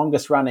be the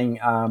longest running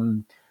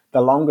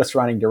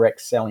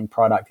direct selling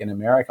product in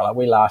America.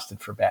 We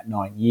lasted for about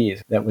 9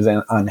 years. That was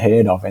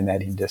unheard of in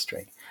that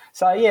industry.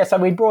 So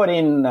we brought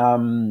in,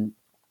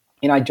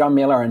 John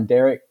Miller and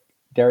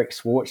Derek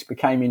Schwartz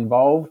became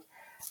involved.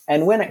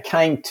 And when it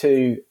came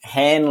to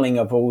handling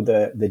of all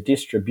the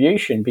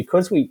distribution,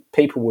 because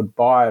people would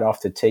buy it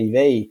off the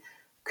TV,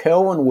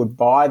 Kelvin would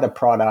buy the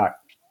product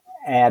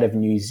out of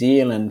New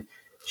Zealand,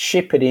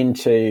 ship it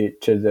into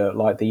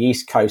the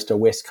East Coast or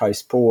West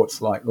Coast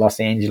ports like Los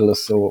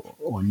Angeles or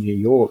New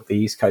York, the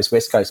East Coast,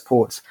 West Coast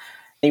ports.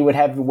 He would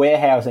have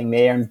warehousing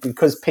there, and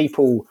because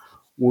people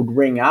would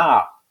ring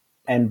up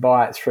and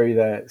buy it through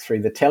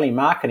the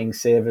telemarketing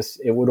service,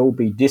 it would all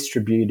be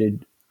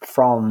distributed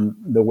from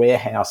the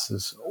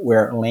warehouses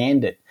where it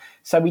landed.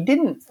 So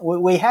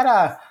we had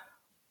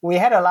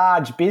a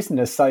large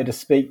business, so to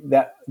speak,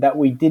 that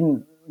we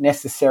didn't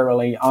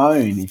necessarily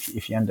own,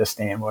 if you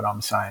understand what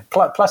I'm saying.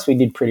 Plus we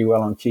did pretty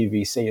well on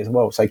QVC as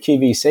well. So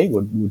QVC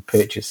would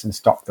purchase and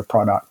stock the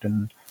product,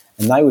 and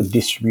they would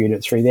distribute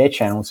it through their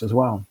channels as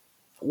well.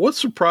 What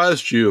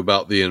surprised you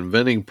about the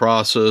inventing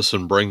process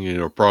and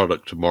bringing a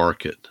product to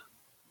market?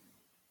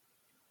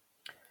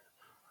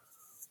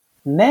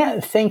 Now,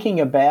 thinking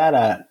about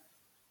it,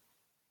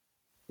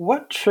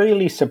 what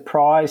truly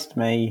surprised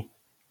me,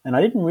 and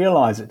I didn't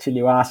realize it till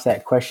you asked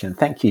that question,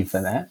 thank you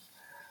for that,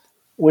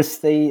 was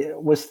the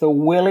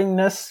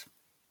willingness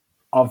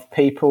of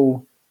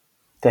people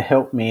to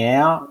help me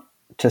out,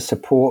 to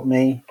support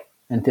me,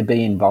 and to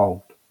be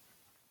involved.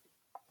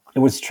 It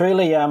was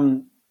truly,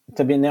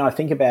 now I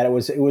think about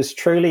it, it was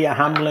truly a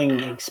humbling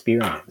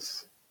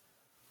experience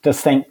to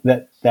think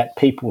that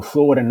people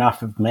thought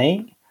enough of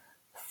me,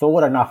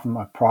 thought enough of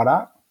my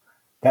product,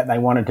 that they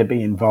wanted to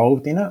be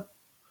involved in it,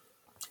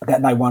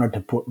 that they wanted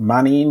to put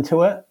money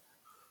into it,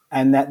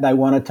 and that they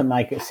wanted to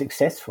make it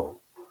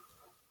successful.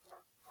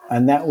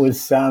 And that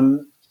was I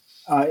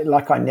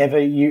never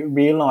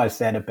realised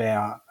that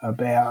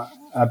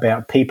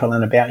about people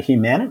and about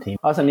humanity.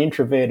 I was an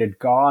introverted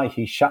guy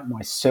who shut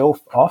myself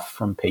off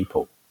from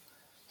people.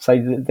 So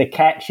the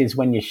catch is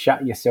when you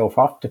shut yourself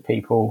off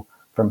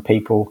from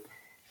people,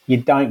 you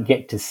don't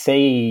get to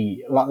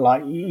see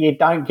you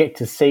don't get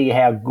to see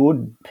how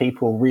good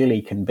people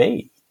really can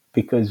be,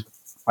 because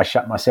I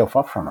shut myself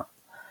off from it.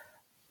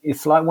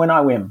 It's like when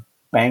I went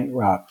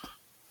bankrupt.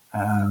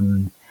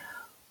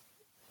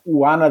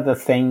 One of the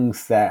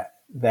things that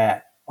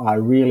I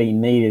really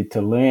needed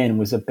to learn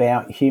was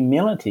about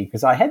humility,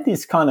 because I had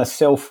this kind of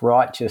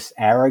self-righteous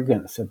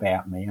arrogance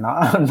about me, and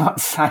I'm not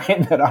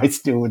saying that I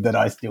still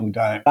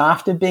don't.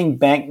 After being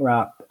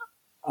bankrupt,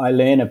 I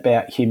learned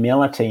about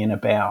humility and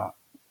about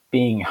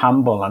being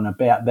humble, and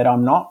about that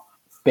I'm not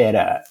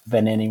better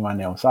than anyone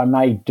else. I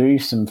may do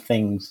some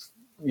things,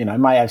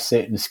 may have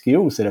certain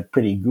skills that are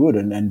pretty good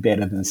and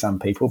better than some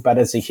people, but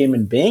as a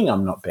human being,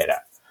 I'm not better.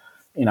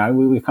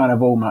 We're kind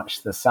of all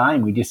much the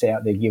same. We're just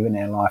out there giving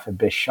our life a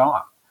best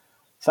shot.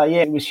 So,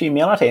 yeah, it was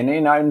humility.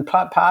 And,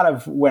 part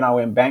of when I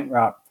went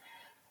bankrupt,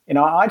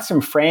 I had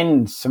some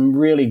friends, some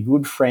really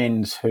good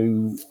friends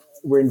who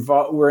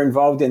were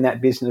involved in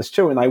that business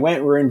too. And they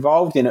were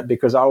involved in it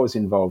because I was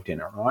involved in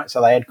it, right? So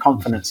they had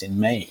confidence in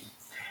me.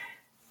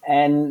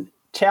 And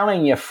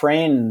telling your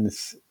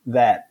friends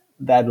that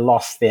they'd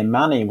lost their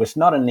money was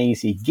not an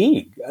easy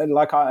gig.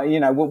 Like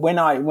when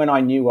I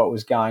knew what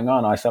was going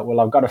on, I thought, well,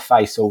 I've got to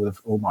face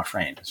all my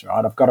friends,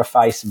 right? I've got to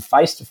face them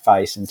face to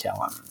face and tell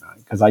them,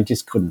 because I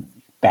just couldn't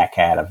back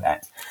out of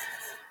that.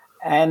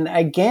 And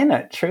again,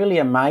 it truly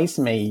amazed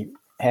me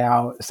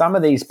how some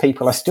of these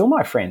people are still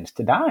my friends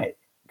today,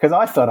 because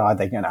I thought,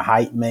 they're going to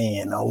hate me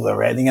and all the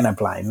rest, they're going to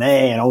blame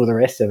me and all the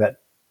rest of it,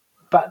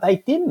 but they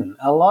didn't.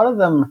 A lot of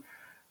them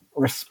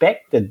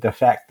respected the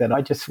fact that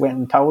I just went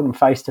and told them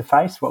face to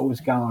face what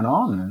was going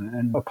on,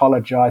 and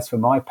apologised for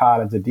my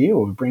part of the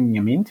deal of bringing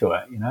them into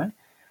it.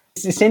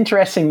 It's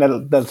interesting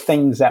that the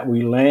things that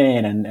we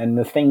learn and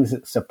the things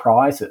that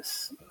surprise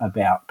us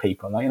about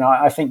people.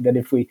 I think that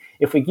if we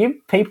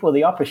give people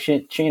the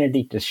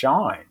opportunity to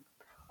shine,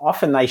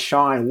 often they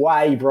shine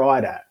way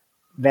brighter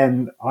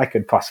than I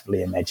could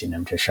possibly imagine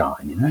them to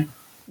shine.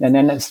 And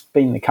then it's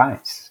been the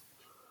case.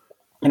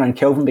 And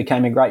Kelvin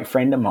became a great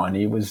friend of mine.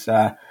 He was.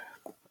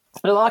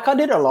 I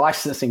did a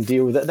licensing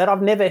deal that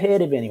I've never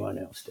heard of anyone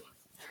else do.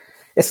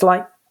 It's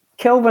like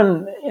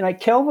Kelvin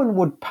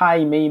would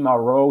pay me my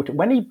royalty.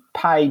 When he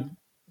paid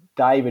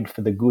David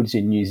for the goods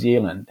in New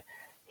Zealand,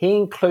 he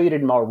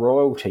included my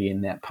royalty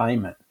in that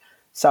payment.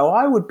 So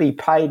I would be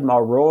paid my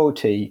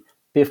royalty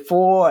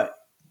before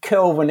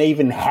Kelvin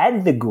even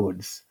had the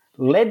goods,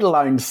 let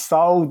alone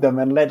sold them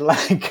and let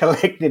alone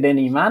collected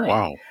any money.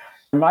 Wow.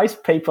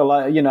 Most people,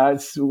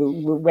 it's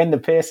when the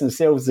person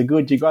sells the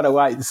goods, you got to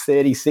wait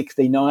 30,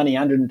 60, 90,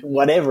 100,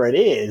 whatever it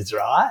is,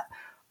 right?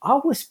 I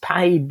was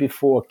paid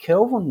before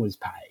Kelvin was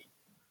paid.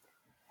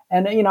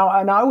 And, and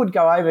I would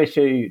go over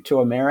to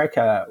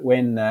America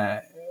when,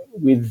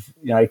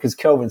 because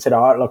Kelvin said,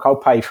 look, I'll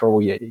pay for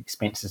all your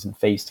expenses and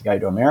fees to go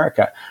to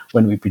America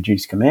when we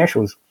produce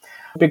commercials.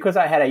 Because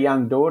I had a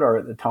young daughter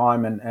at the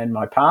time and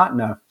my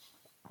partner,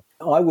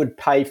 I would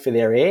pay for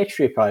their air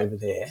trip over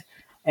there.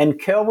 And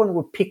Kelvin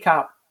would pick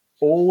up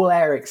all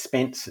our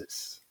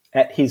expenses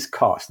at his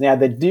cost. Now,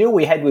 the deal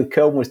we had with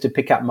Kelvin was to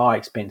pick up my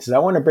expenses. I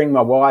want to bring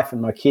my wife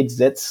and my kids.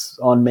 That's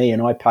on me, and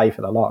I pay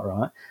for the lot,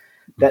 right?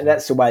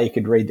 That's the way you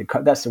could read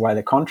that's the way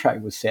the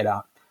contract was set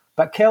up.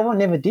 But Kelvin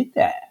never did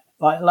that.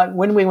 Like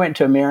when we went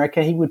to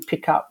America, he would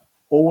pick up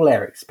all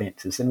our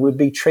expenses and would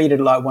be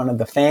treated like one of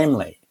the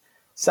family.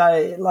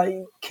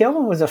 So,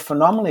 Kelvin was a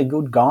phenomenally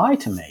good guy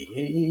to me.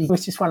 He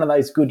was just one of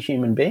those good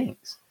human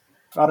beings.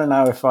 I don't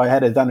know if I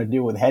had done a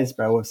deal with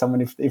Hasbro or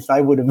someone, if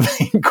they would have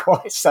been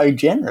quite so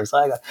generous.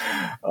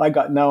 I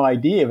got no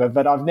idea,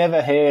 but I've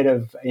never heard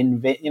of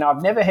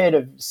I've never heard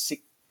of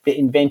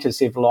inventors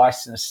who've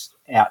licensed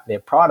out their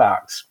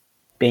products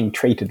being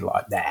treated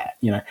like that.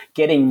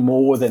 Getting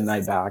more than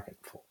they bargained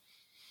for.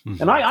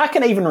 Mm-hmm. And I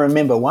can even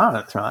remember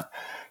once, right?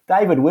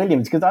 David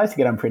Williams, because I used to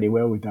get on pretty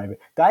well with David.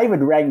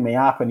 David rang me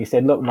up and he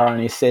said, "Look,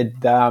 Warren," he said,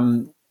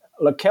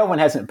 "look, Kelvin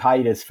hasn't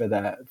paid us for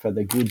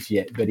the goods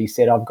yet, but he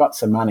said, I've got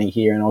some money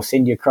here and I'll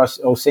send you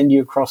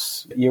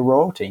across your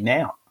royalty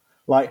now."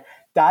 Like,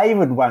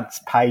 David once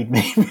paid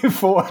me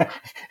before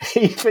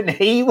even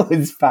he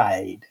was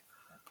paid.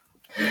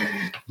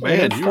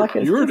 Man,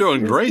 you were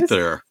doing great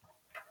there.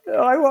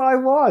 I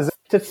was.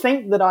 To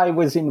think that I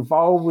was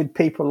involved with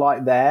people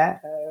like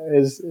that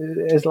is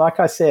like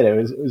I said,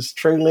 it was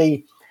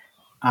truly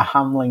a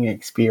humbling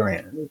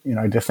experience,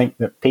 to think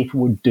that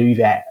people would do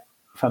that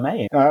for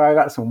me. I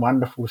got some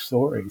wonderful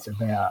stories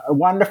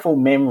wonderful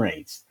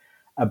memories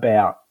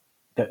about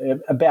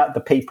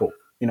the people.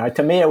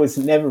 To me, it was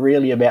never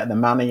really about the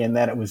money, and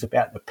that it was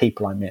about the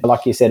people I met.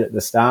 Like you said at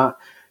the start,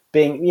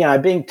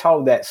 being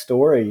told that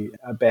story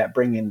about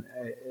bringing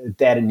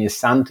dad and his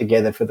son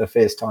together for the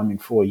first time in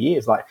 4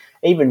 years, like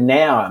even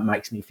now it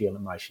makes me feel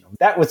emotional.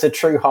 That was a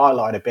true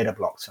highlight of Better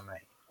Blocks for me.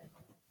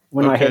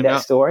 When I heard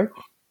that story,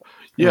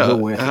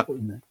 yeah.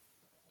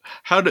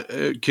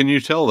 Can you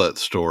tell that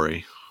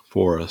story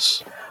for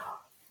us?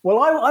 Well,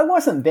 I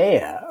wasn't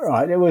there,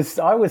 right?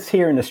 I was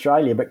here in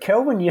Australia, but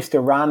Kelvin used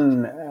to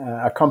run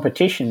a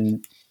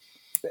competition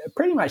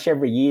pretty much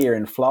every year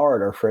in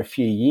Florida for a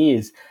few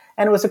years.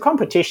 And it was a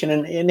competition,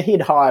 and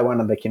he'd hire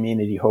one of the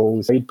community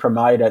halls. He'd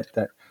promote it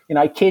that,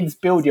 kids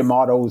build your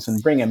models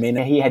and bring them in.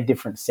 He had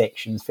different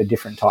sections for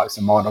different types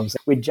of models.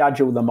 We'd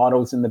judge all the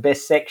models, and the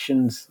best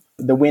sections,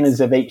 the winners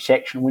of each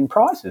section win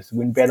prizes,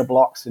 win Better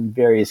Blocks and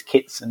various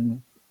kits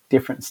and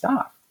different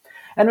stuff.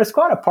 And it was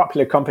quite a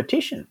popular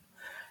competition.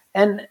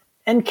 And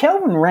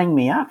Kelvin rang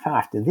me up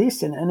after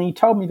this, and he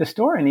told me the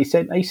story. And he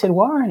said,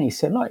 "Warren," he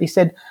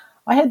said,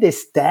 "I had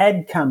this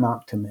dad come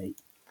up to me.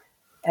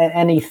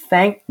 And he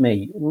thanked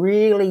me,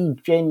 really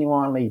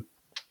genuinely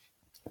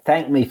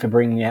thanked me for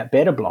bringing out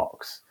Better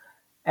Blocks."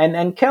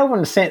 And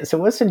Kelvin's sense, it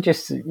wasn't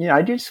just,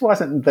 it just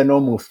wasn't the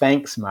normal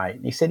thanks, mate.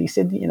 He said,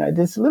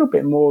 there's a little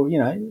bit more,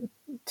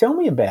 tell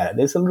me about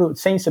it. It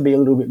seems to be a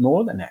little bit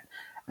more than that.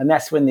 And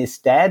that's when this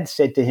dad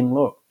said to him,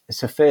 "Look,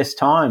 it's the first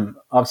time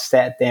I've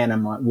sat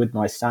down with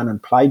my son and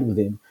played with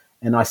him.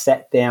 And I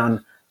sat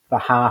down for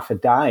half a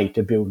day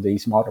to build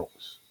these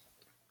models."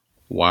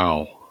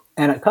 Wow.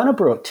 And it kind of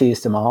brought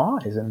tears to my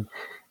eyes, and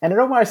it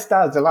almost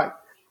does.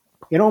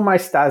 It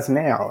almost does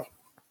now.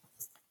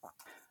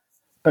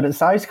 But it's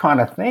those kind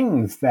of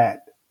things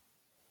that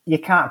you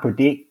can't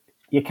predict.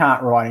 You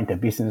can't write into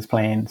business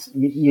plans.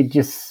 You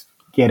just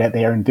get out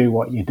there and do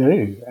what you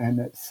do. And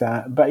it's.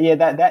 But yeah,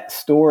 that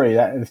story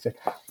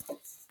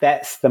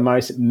that's the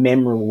most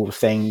memorable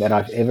thing that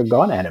I've ever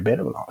got out of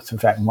Better Blocks. In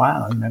fact,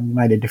 wow, it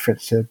made a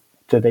difference to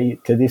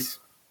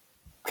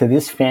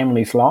this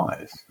family's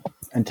lives.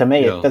 And to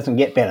me, It doesn't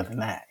get better than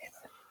that.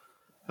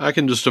 I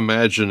can just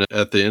imagine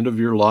at the end of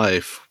your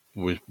life,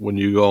 when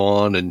you go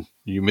on and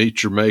you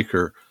meet your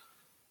maker,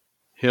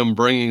 him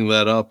bringing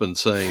that up and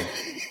saying,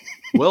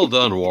 "Well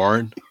done,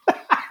 Warren."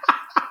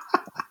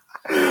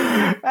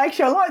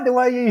 Actually, I like the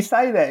way you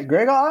say that,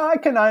 Greg. I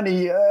can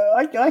only,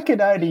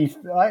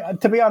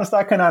 to be honest,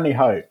 I can only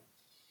hope.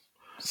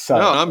 So,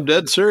 no, I'm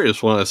dead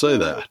serious when I say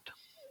that.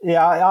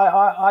 Yeah,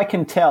 I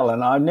can tell,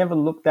 and I've never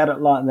looked at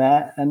it like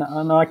that, and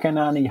I can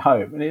only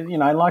hope.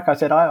 Like I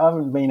said, I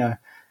haven't been a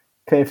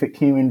perfect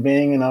human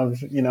being, and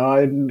I've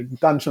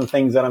done some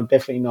things that I'm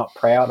definitely not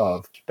proud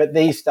of. But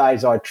these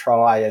days, I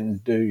try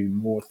and do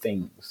more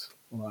things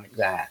like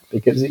that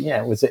because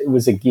it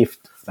was a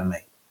gift for me.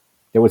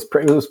 It was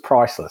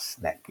priceless,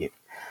 that gift.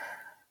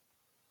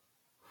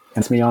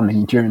 It's me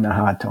on during the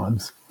hard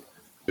times.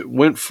 It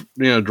went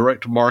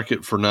direct to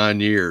market for 9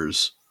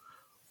 years.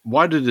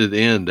 Why did it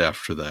end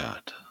after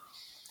that?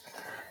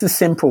 The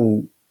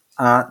simple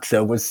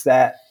answer was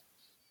that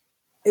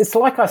it's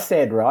like I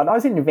said, right? I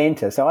was an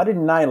inventor, so I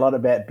didn't know a lot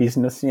about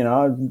business. I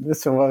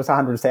was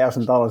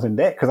 $100,000 in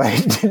debt because I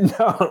didn't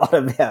know a lot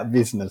about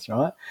business,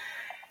 right?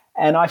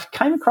 And I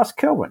came across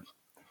Kelvin.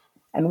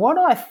 And what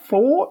I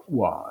thought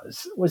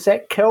was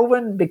that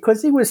Kelvin,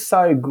 because he was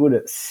so good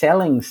at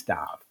selling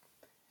stuff,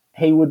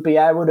 he would be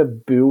able to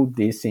build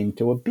this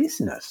into a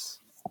business.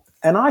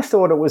 And I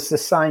thought it was the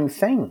same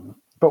thing.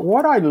 But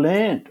what I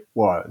learned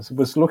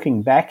was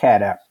looking back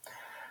at it,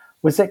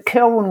 was that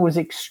Kelvin was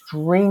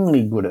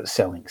extremely good at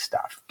selling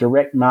stuff.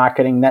 Direct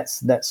marketing,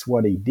 that's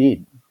what he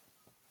did.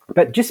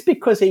 But just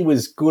because he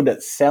was good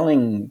at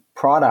selling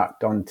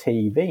product on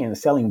TV and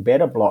selling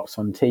Better Blocks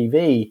on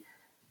TV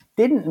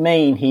didn't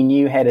mean he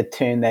knew how to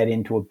turn that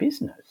into a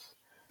business.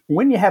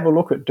 When you have a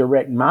look at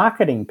direct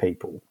marketing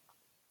people,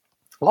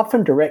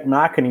 often direct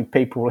marketing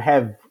people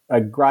have are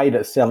great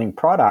at selling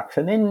products,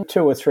 and then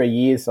 2 or 3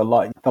 years, the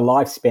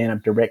lifespan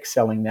of direct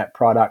selling that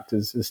product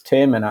is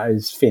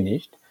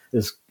finished.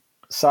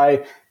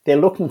 So they're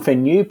looking for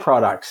new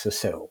products to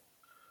sell.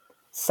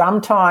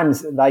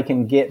 Sometimes they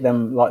can get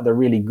them, like the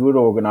really good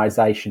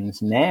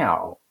organizations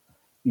now,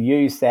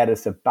 use that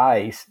as a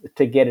base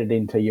to get it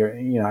into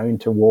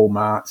into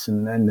Walmarts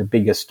and the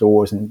bigger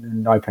stores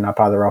and open up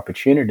other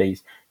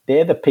opportunities.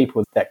 They're the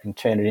people that can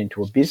turn it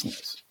into a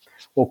business.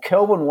 Well,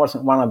 Kelvin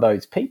wasn't one of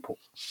those people.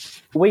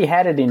 We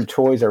had it in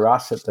Toys R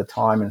Us at the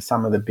time and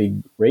some of the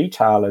big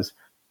retailers,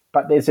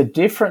 but there's a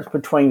difference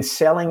between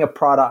selling a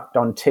product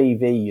on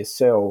TV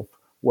yourself,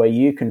 where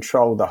you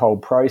control the whole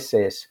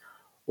process,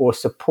 or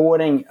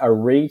supporting a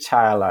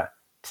retailer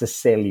to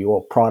sell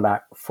your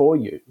product for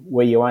you,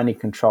 where you only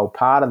control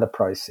part of the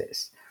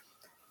process.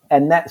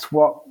 And that's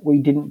what we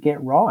didn't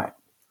get right.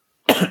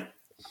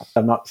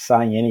 I'm not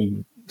saying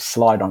any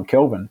slight on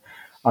Kelvin.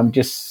 I'm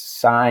just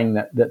saying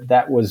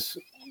that was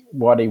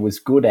what he was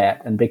good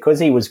at. And because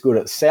he was good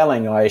at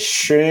selling, I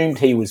assumed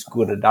he was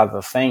good at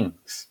other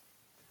things,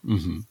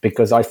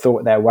 because I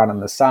thought they were one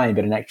and the same,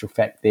 but in actual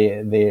fact,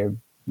 they're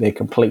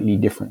completely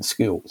different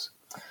skills.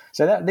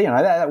 So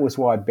that was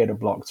why Better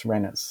Blocks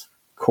ran its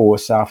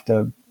course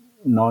after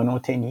 9 or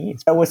 10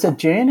 years. It was a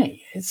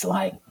journey. It's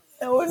like,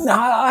 no,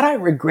 I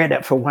don't regret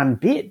it for one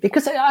bit,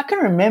 because I can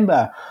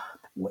remember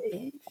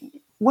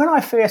when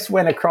I first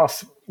went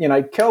across,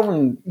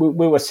 Kelvin,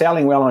 we were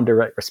selling well on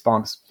direct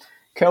response.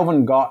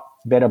 Kelvin got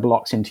Better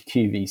Blocks into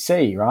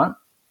QVC, right?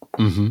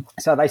 Mm-hmm.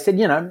 So they said,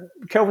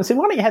 Kelvin said,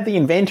 why don't you have the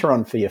inventor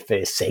on for your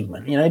first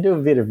segment? Do a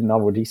bit of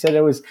novelty. So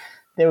there was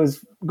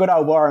good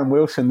old Warren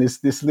Wilson,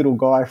 this little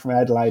guy from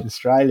Adelaide,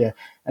 Australia,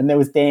 and there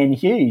was Dan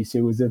Hughes,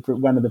 who was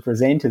one of the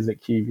presenters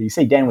at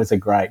QVC. Dan was a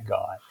great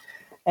guy.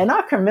 And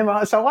I can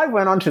remember, so I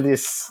went on to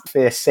this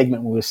first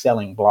segment where we were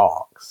selling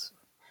blocks.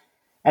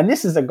 And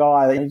this is a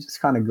guy that just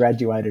kind of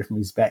graduated from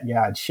his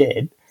backyard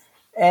shed.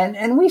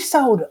 And we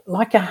sold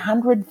like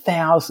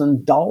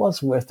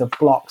 $100,000 worth of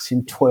blocks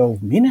in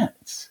 12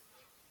 minutes.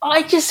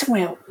 I just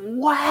went,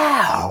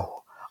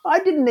 wow. I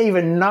didn't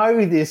even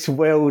know this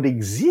world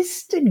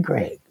existed,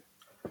 Greg.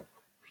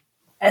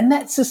 And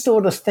that's the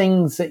sort of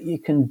things that you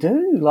can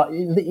do, like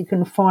that you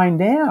can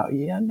find out.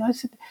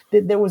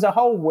 There was a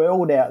whole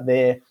world out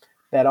there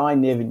that I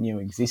never knew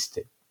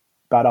existed,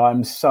 but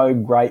I'm so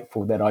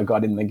grateful that I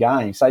got in the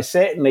game. So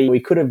certainly we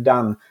could have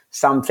done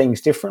some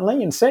things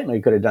differently, and certainly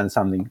we could have done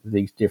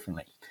things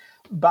differently.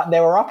 But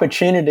there were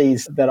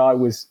opportunities that I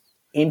was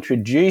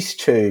introduced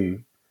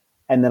to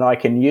and that I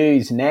can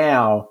use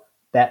now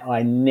that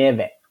I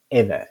never,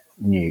 ever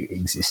knew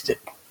existed.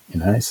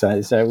 So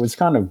it was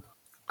kind of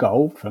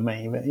gold for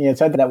me. But yeah,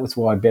 so that was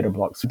why Better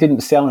Blocks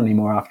didn't sell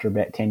anymore after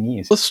about 10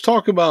 years. Let's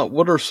talk about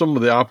what are some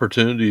of the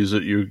opportunities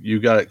that you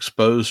got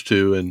exposed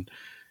to and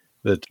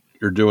that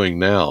you're doing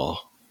now.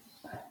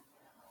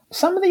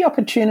 Some of the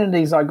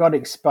opportunities I got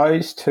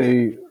exposed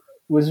to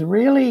was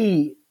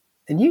really,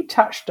 and you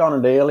touched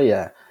on it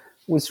earlier,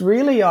 was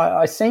really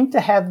I seem to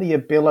have the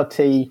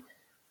ability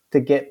to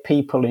get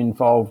people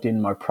involved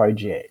in my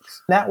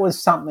projects. That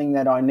was something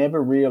that I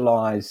never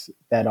realized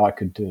that I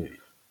could do.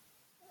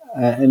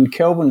 And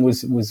Kelvin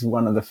was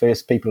one of the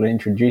first people to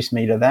introduce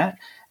me to that.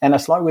 And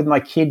it's like with my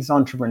kids'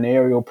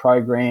 entrepreneurial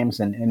programs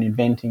and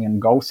inventing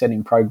and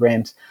goal-setting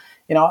programs,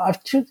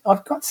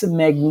 I've got some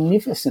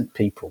magnificent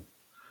people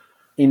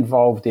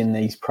involved in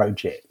these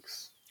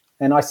projects.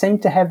 And I seem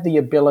to have the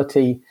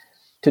ability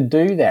to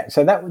do that.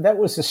 So that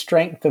was a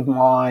strength of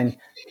mine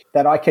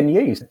that I can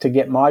use to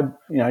get my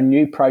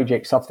new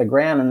projects off the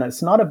ground. And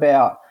it's not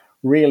about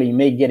really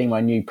me getting my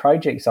new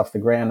projects off the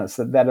ground. It's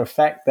that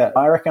fact that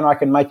I reckon I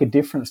can make a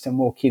difference to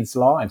more kids'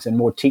 lives and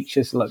more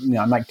teachers,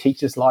 make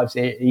teachers' lives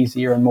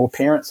easier and more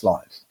parents'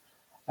 lives.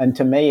 And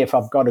to me, if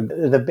I've got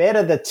the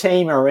better the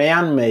team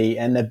around me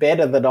and the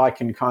better that I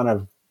can kind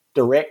of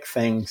direct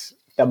things,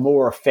 the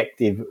more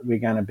effective we're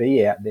going to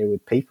be out there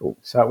with people.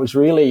 So it was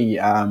really,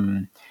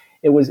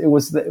 it was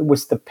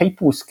the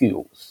people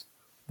skills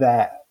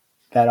that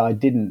I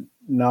didn't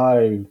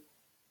know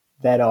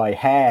that I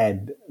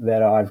had,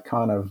 that I've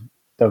kind of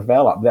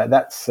developed.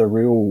 That's the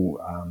real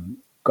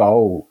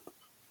goal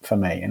for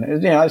me. And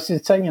it's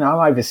just, I'm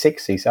over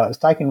 60, so it's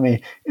taken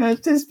me.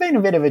 It's been a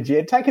bit of a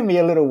journey. It's taken me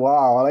a little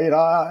while.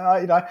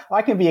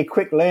 I can be a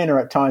quick learner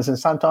at times, and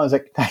sometimes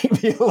it can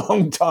take me a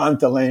long time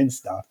to learn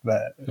stuff.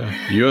 But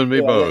you and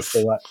me both.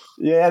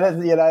 Yeah,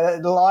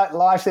 that's,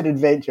 life's an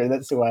adventure.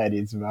 That's the way it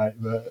is, mate.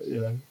 But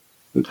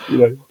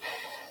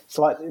it's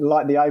like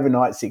the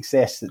overnight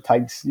success that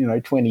takes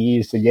 20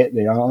 years to get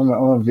there. I'm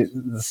a bit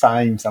the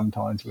same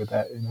sometimes with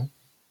that.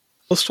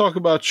 Let's talk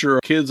about your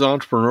kids'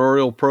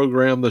 entrepreneurial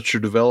program that you're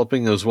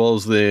developing, as well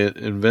as the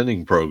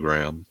inventing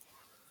program.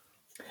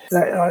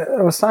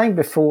 I was saying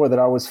before that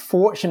I was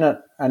fortunate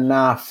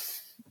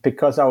enough,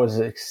 because I was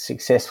a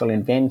successful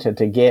inventor,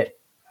 to get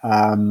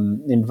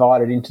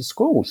invited into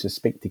schools to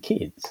speak to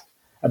kids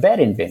about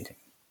inventing.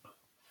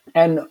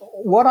 And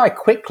what I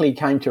quickly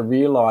came to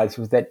realize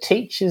was that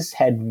teachers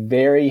had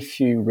very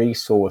few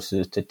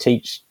resources to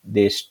teach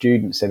their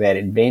students about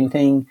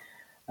inventing,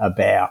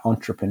 about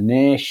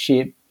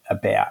entrepreneurship,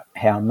 about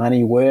how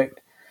money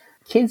worked.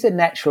 Kids are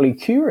naturally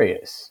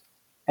curious,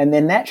 and they're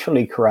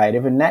naturally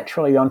creative and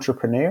naturally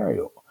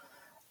entrepreneurial.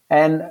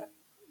 And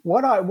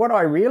what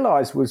I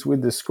realized was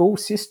with the school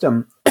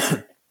system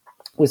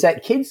was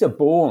that kids are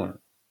born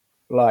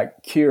like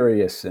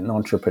curious and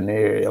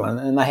entrepreneurial,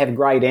 and they have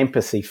great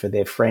empathy for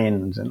their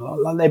friends,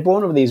 and they're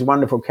born with these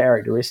wonderful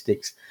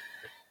characteristics.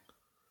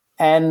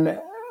 And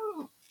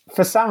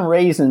for some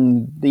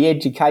reason, the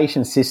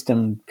education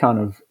system kind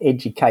of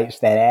educates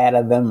that out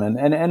of them,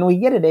 and we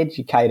get it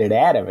educated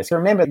out of us.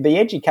 Remember, the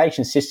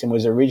education system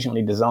was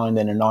originally designed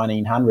in the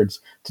 1900s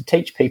to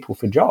teach people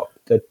for jobs,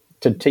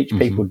 to teach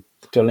people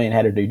to learn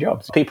how to do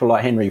jobs. People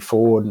like Henry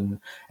Ford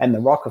and the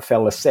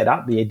Rockefellers set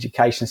up the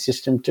education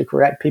system to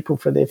create people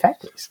for their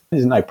factories.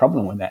 There's no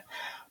problem with that.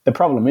 The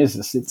problem is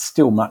it's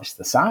still much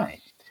the same.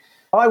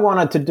 I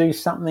wanted to do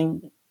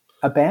something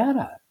about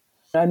it.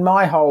 And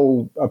my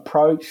whole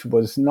approach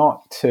was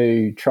not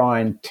to try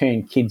and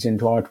turn kids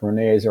into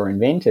entrepreneurs or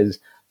inventors,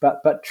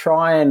 but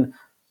try and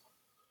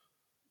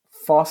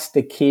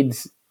foster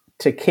kids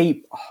to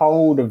keep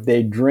hold of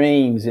their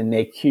dreams and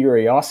their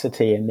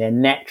curiosity and their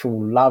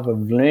natural love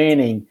of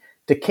learning,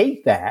 to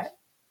keep that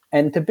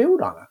and to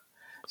build on it.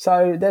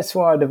 So that's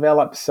why I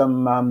developed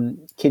some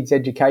kids'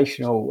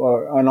 educational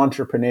or an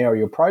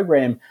entrepreneurial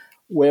program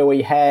where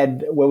we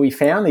found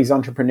these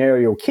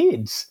entrepreneurial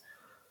kids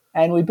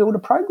and we built a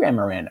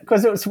program around it.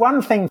 Because it was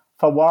one thing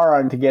for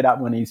Warren to get up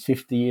when he's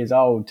 50 years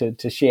old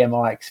to share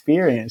my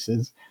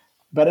experiences,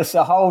 but it's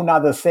a whole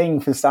nother thing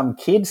for some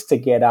kids to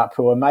get up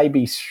who are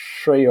maybe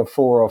 3 or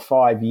 4 or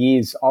 5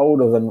 years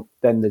older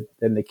than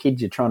the kids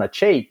you're trying to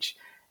teach,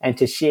 and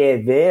to share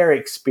their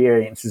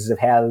experiences of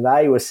how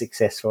they were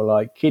successful.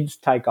 Like, kids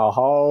take a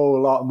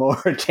whole lot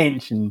more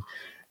attention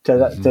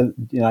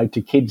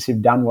to kids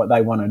who've done what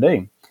they want to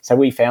do. So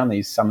we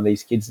found some of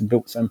these kids and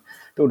built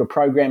a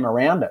program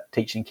around it,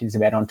 teaching kids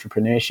about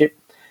entrepreneurship.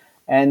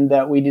 And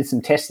we did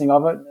some testing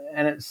of it,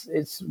 and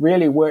it's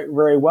really worked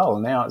very well.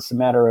 Now it's a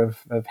matter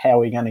of how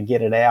we're going to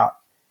get it out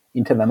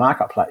into the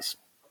marketplace.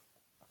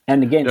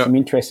 And again, some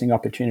interesting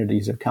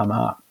opportunities have come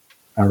up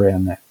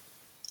around that.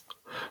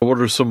 What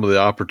are some of the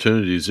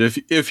opportunities,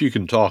 if you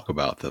can talk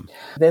about them?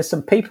 There's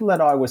some people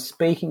that I was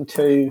speaking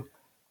to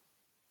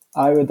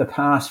over the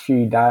past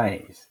few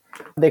days.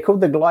 They're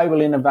called the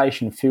Global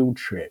Innovation Field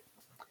Trip,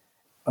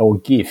 or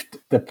GIFT.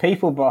 The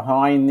people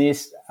behind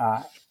this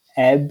are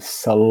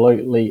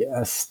absolutely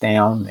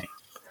astounding.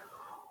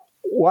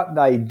 What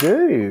they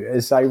do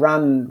is they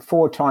run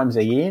 4 times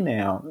a year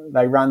now.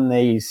 They run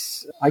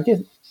these, I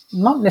guess,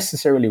 not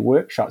necessarily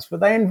workshops, but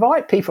they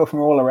invite people from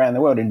all around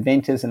the world,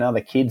 inventors and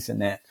other kids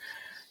and that,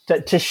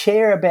 to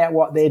share about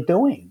what they're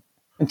doing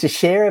and to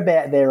share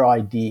about their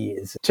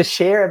ideas, to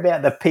share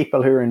about the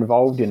people who are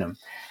involved in them.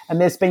 And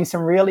there's been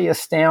some really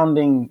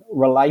astounding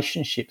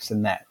relationships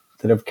in that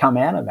have come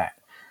out of that.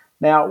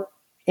 Now,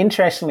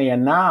 interestingly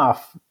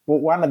enough,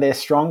 one of their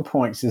strong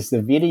points is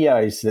the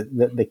videos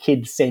that the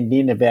kids send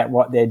in about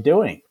what they're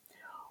doing.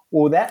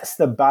 Well, that's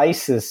the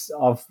basis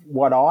of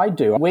what I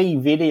do. We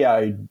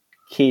videoed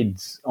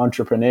kids,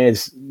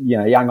 entrepreneurs,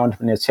 young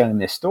entrepreneurs telling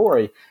their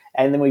story,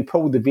 and then we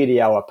pulled the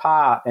video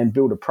apart and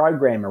built a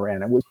program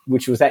around it,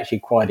 which was actually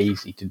quite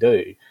easy to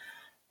do.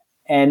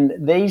 And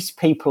these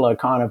people are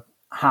kind of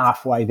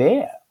halfway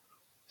there.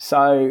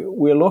 So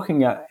we're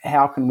looking at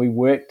how can we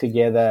work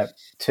together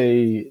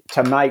to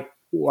make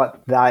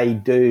what they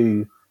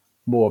do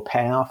more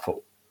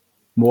powerful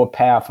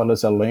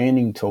as a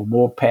learning tool,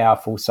 more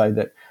powerful so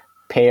that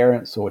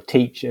parents or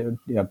teachers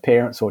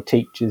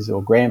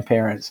or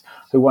grandparents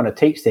who want to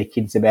teach their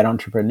kids about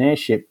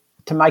entrepreneurship,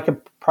 to make a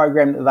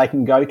program that they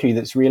can go to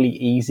that's really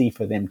easy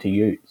for them to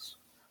use.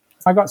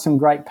 I got some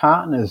great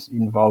partners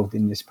involved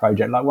in this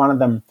project. Like, one of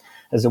them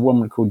is a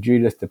woman called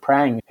Judith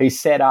DePrang, who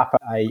set up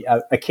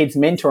a kids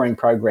mentoring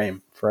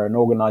program for an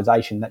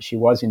organisation that she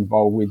was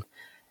involved with.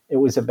 It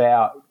was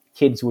about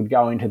kids would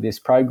go into this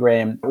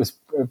program. It was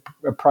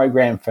a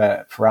program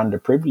for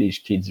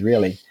underprivileged kids,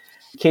 really.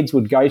 Kids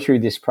would go through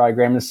this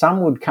program, and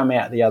some would come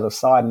out the other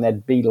side, and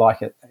they'd be like,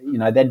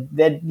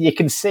 you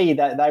can see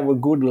that they were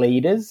good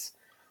leaders.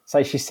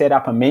 So she set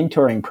up a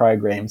mentoring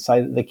program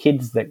so that the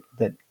kids that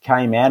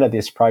came out of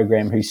this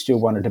program who still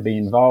wanted to be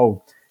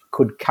involved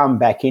could come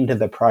back into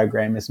the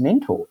program as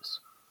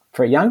mentors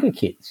for younger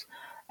kids.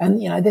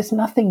 And, there's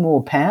nothing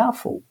more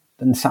powerful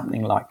than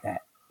something like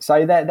that.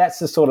 So that's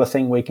the sort of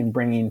thing we can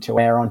bring into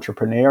our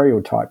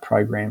entrepreneurial type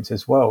programs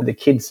as well. The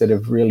kids that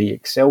have really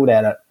excelled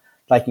at it,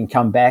 they can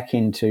come back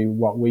into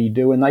what we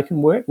do, and they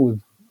can work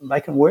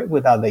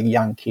with other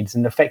young kids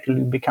and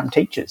effectively become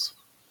teachers.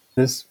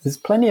 There's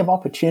plenty of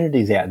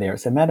opportunities out there.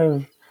 It's a matter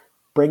of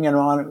bringing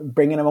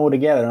them all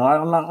together. And I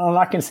don't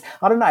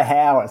know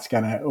how it's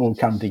going to all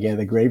come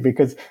together, Greg,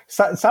 because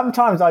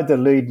sometimes I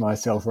delude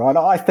myself, right?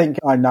 I think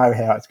I know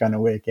how it's going to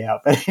work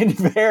out, but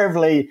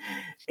invariably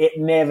it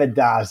never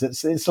does.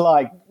 It's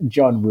like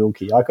John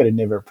Wilkie. I could have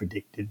never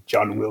predicted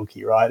John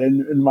Wilkie, right?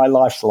 And my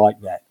life's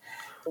like that.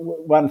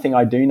 One thing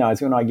I do know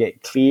is when I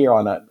get clear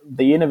on it,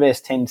 the universe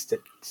tends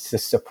to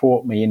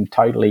support me in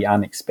totally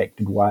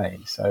unexpected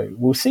ways. So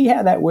we'll see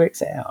how that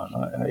works out.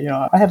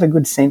 I have a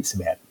good sense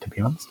about it, to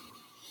be honest.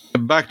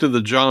 Back to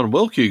the John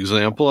Wilkie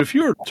example, if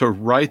you were to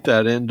write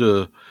that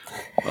into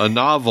a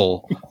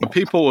novel, and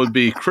people would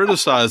be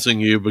criticizing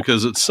you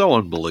because it's so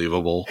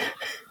unbelievable.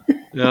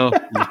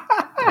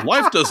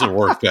 Life doesn't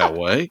work that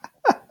way.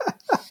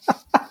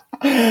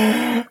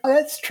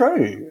 That's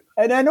true.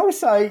 And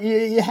also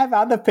you have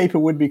other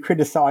people would be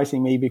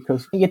criticizing me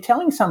because you're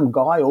telling some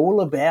guy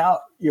all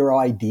about your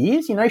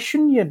ideas.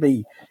 Shouldn't you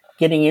be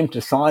getting him to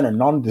sign a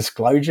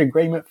non-disclosure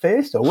agreement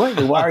first? Or weren't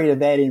you worried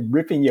about him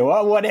ripping you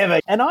or whatever?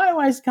 And I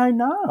always go, I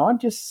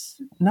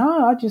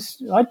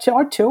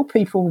tell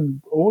people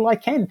all I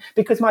can,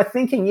 because my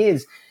thinking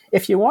is,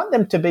 if you want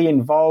them to be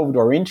involved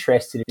or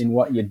interested in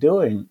what you're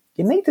doing,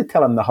 you need to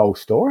tell them the whole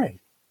story.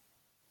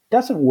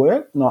 Doesn't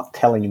work not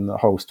telling him the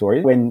whole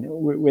story.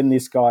 When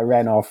this guy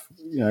ran off,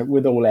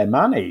 with all our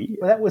money,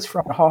 that was for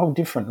a whole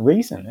different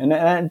reason, and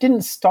it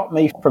didn't stop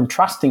me from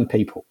trusting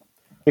people.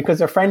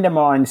 Because a friend of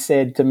mine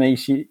said to me,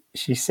 she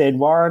said,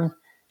 Warren,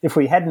 if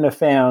we hadn't have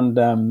found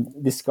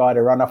this guy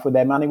to run off with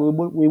our money,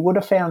 we would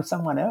have found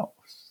someone else.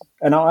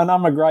 And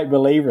I'm a great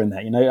believer in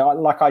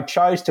that. I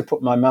chose to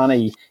put my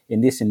money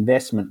in this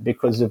investment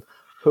because of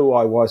who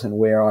I was and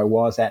where I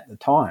was at the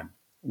time.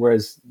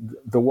 Whereas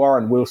the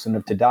Warren Wilson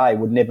of today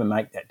would never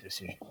make that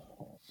decision.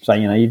 So,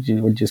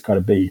 we've just got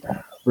to be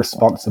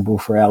responsible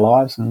for our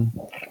lives and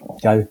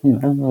go,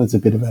 it's a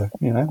bit of it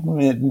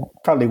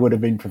probably would have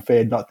been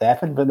preferred not to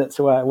happen, but that's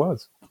the way it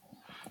was.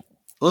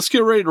 Let's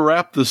get ready to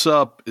wrap this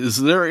up.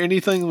 Is there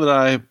anything that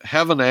I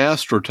haven't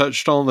asked or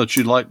touched on that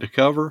you'd like to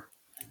cover?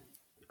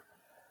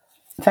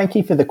 Thank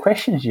you for the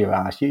questions you've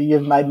asked.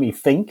 You've made me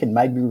think and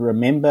made me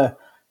remember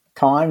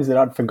times that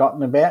I'd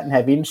forgotten about and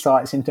have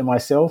insights into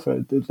myself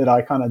that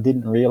I kind of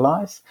didn't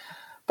realize.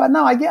 But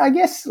no, I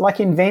guess like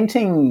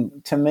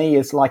inventing to me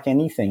is like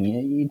anything.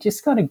 You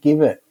just got to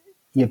give it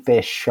your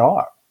best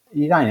shot.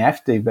 You don't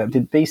have to, but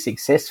to be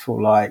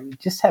successful,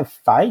 just have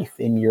faith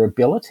in your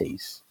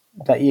abilities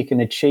that you can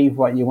achieve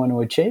what you want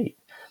to achieve.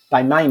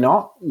 They may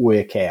not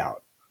work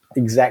out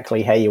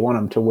exactly how you want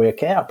them to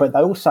work out, but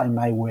they also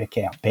may work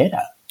out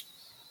better.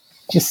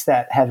 Just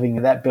that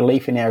having that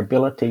belief in our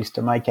abilities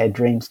to make our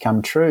dreams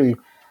come true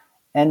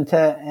and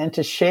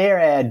to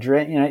share our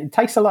dream. It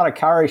takes a lot of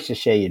courage to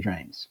share your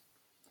dreams.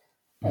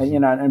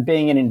 Mm-hmm. And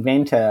being an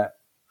inventor,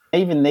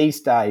 even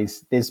these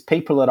days, there's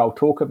people that I'll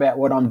talk about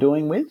what I'm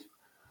doing with,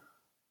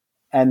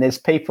 and there's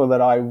people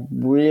that I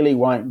really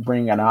won't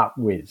bring it up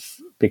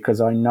with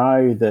because I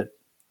know that,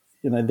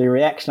 the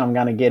reaction I'm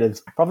going to get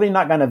is probably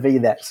not going to be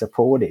that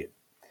supportive.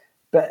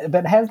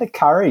 But have the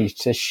courage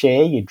to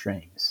share your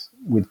dreams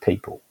with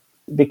people,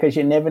 because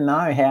you never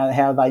know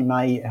how they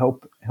may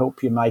help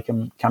you make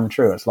them come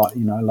true. It's like,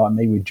 like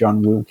me with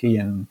John Wilkie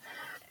and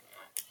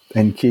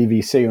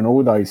QVC and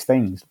all those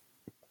things.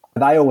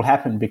 They all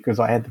happened because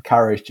I had the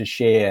courage to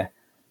share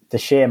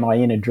my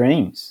inner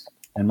dreams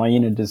and my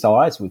inner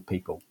desires with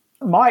people.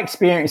 My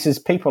experience is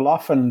people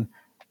often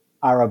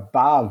are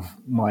above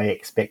my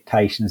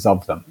expectations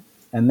of them.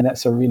 And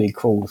that's a really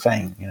cool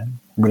thing,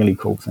 really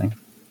cool thing.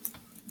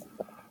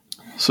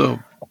 So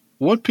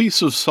what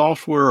piece of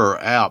software or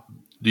app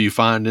do you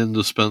find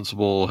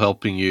indispensable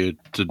helping you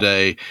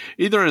today,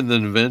 either in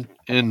the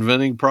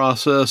inventing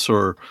process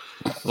or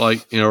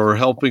or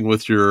helping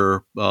with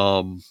your,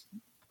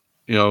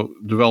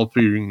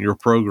 developing your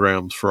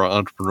programs for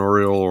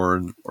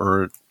entrepreneurial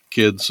or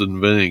kids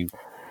inventing?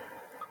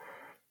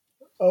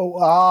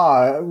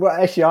 Well,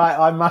 actually,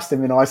 I must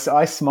admit,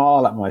 I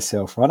smile at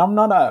myself, right?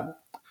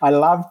 I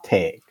love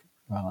tech,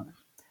 right?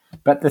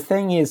 But the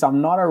thing is,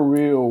 I'm not a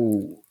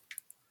real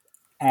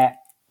app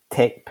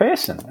tech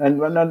person.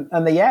 And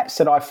the apps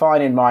that I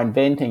find in my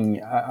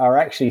inventing are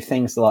actually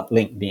things like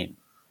LinkedIn,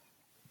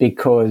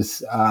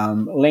 because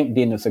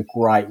LinkedIn is a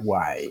great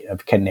way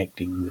of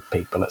connecting with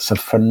people. It's a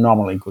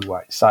phenomenally good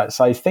way.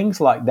 So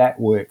things like that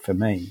work for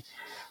me.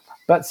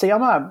 But see,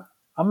 I'm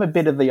a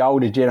bit of the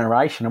older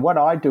generation, and what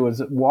I do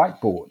is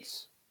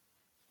whiteboards.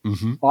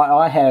 Mm-hmm.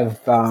 I have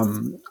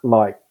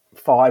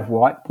 5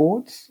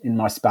 whiteboards in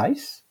my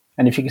space,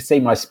 and if you could see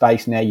my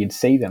space now, you'd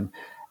see them.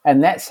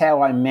 And that's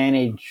how I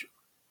manage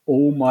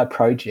all my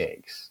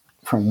projects,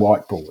 from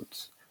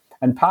whiteboards.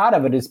 And part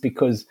of it is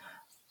because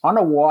on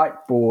a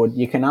whiteboard,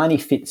 you can only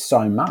fit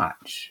so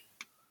much.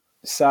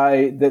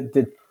 So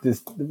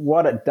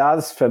what it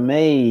does for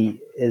me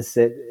is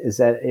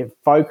that it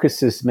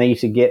focuses me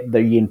to get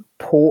the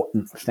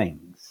important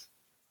things.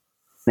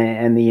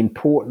 And the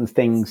important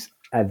things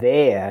are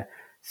there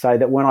so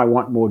that when I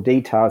want more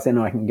details, then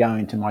I can go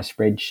into my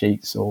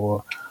spreadsheets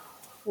or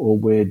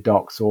Word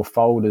docs or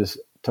folders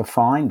to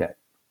find it.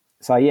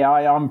 So, yeah,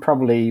 I'm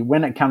probably,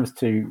 when it comes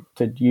to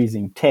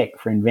using tech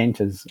for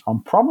inventors,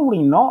 I'm probably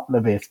not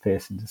the best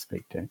person to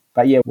speak to.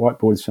 But, yeah,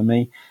 whiteboards for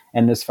me.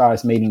 And as far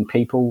as meeting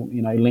people,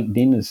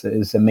 LinkedIn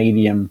is a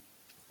medium,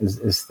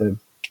 is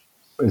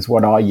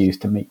what I use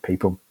to meet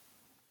people.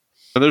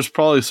 And there's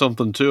probably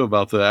something, too,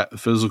 about the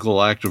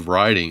physical act of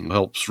writing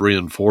helps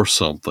reinforce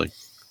something.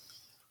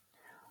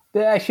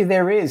 Actually,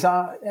 there is.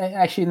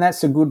 And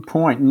that's a good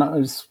point.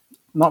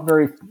 Not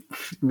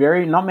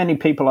many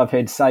people I've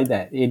heard say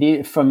that. It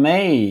is, for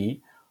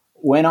me,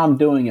 when I'm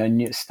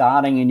doing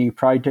starting a new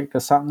project or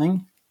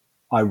something,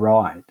 I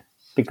write.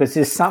 because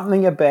there's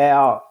something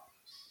about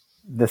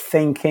the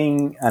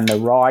thinking and the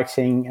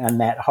writing and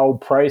that whole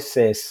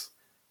process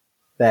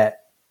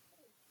that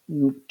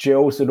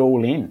gels it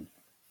all in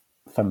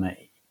for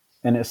me.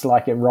 And it's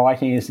like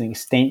writing is an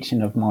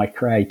extension of my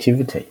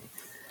creativity,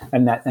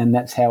 and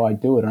that's how I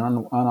do it.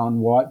 And on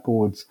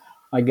whiteboards,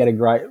 I get a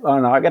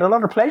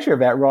lot of pleasure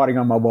about writing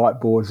on my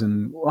whiteboards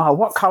and,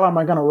 what colour am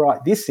I going to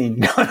write this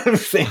in, kind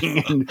of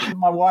thing. And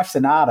my wife's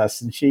an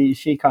artist, and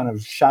she kind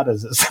of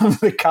shudders at some of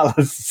the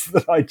colours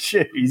that I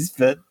choose,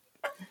 but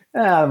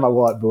my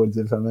whiteboards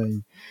are for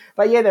me.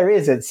 But yeah, there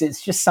is.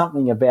 It's just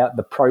something about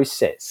the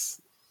process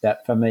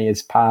that for me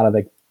is part of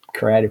the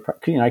creative,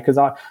 because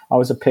I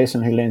was a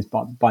person who learns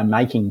by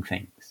making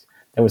things.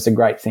 That was the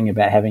great thing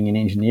about having an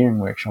engineering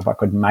workshop. I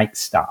could make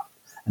stuff,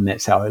 and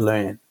that's how I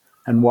learned.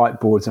 And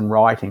whiteboards and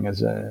writing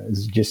is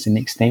just an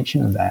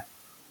extension of that.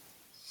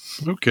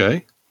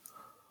 Okay.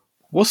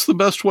 What's the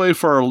best way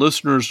for our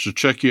listeners to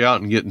check you out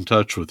and get in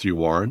touch with you,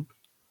 Warren?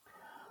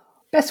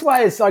 Best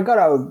way is I got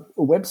a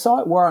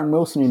website,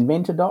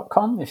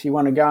 warrenwilsoninventor.com. If you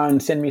want to go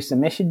and send me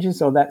some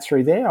messages or that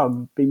through there,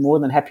 I'll be more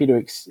than happy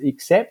to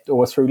accept,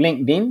 or through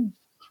LinkedIn.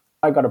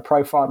 I got a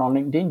profile on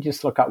LinkedIn.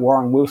 Just look up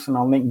Warren Wilson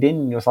on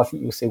LinkedIn. I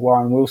think you'll see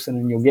Warren Wilson,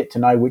 and you'll get to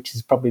know which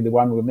is probably the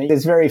one with me.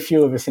 There's very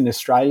few of us in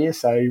Australia,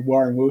 so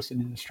Warren Wilson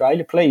in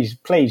Australia. Please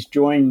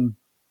join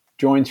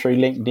through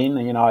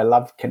LinkedIn. I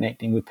love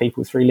connecting with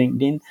people through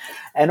LinkedIn.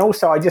 And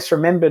also, I just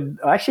remembered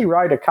I actually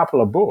wrote a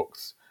couple of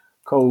books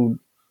called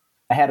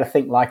How to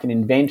Think Like an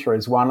Inventor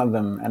is one of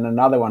them, and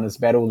another one is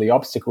about all the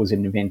obstacles that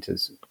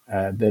inventors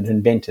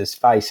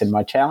face and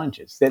my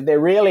challenges. They're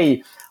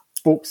really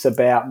books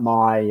about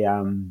my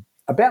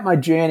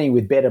journey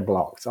with Better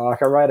Blocks. I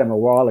wrote them a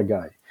while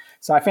ago.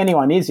 So if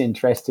anyone is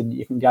interested,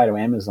 you can go to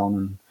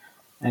Amazon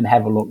and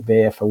have a look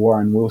there for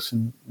Warren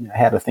Wilson,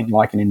 How to Think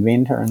Like an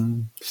Inventor,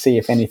 and see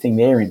if anything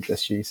there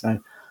interests you. So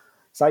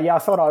yeah, I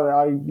thought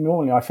I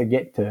normally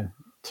forget to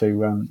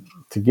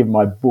give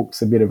my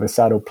books a bit of a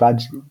subtle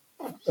plug,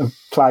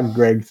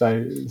 Greg.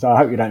 So I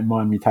hope you don't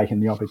mind me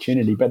taking the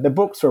opportunity. But the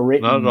books were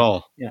written. Not at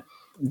all.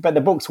 But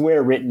the books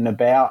were written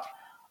about,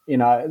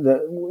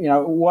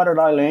 what did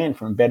I learn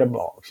from Better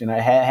Blocks?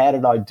 How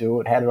did I do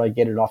it? How did I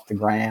get it off the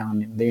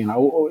ground?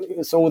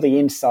 It's all the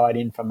inside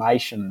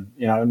information.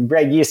 And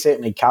Greg, you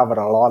certainly covered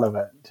a lot of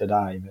it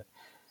today.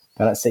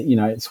 But it's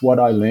it's what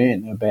I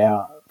learned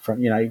about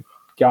from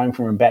going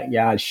from a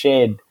backyard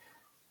shed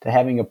to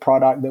having a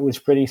product that was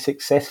pretty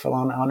successful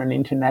on an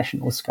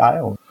international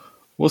scale.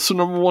 What's the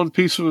number one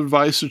piece of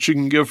advice that you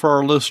can give for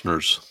our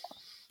listeners?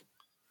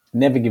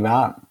 Never give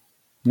up.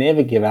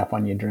 Never give up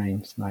on your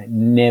dreams, mate.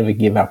 Never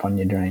give up on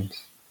your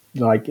dreams.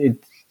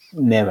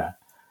 Never.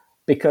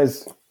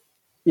 Because,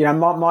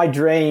 my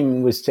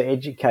dream was to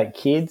educate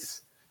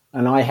kids,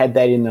 and I had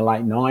that in the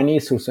late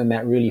 90s, was when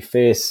that really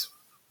first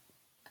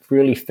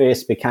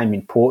became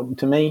important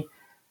to me.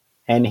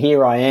 And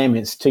here I am,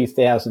 it's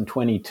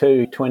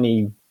 2022,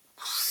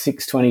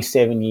 26,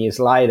 27 years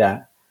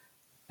later,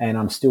 and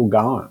I'm still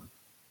going.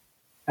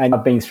 And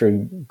I've been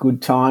through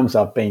good times,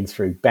 I've been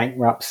through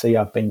bankruptcy,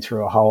 I've been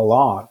through a whole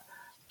lot.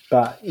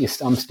 But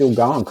I'm still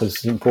going because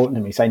it's important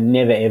to me. So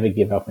never, ever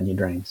give up on your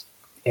dreams.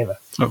 Ever.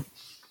 Oh.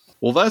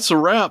 Well, that's a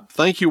wrap.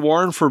 Thank you,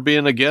 Warren, for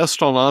being a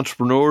guest on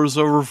Entrepreneurs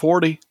Over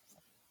 40.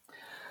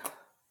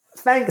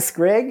 Thanks,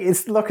 Greg.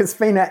 It's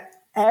been an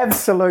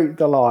absolute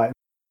delight.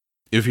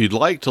 If you'd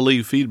like to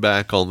leave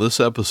feedback on this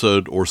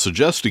episode or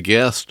suggest a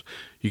guest,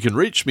 you can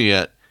reach me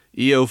at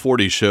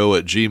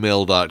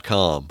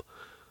eo40show@gmail.com.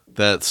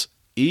 That's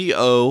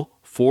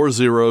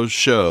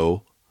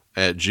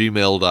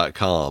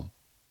eo40show@gmail.com.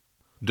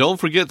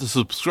 Don't forget to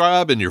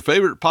subscribe in your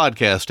favorite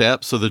podcast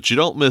app so that you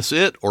don't miss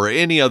it or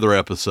any other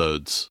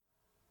episodes.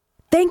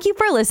 Thank you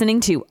for listening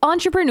to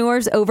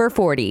Entrepreneurs Over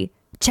 40.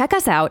 Check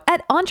us out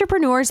at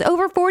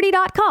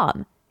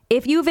entrepreneursover40.com.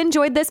 If you've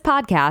enjoyed this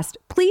podcast,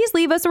 please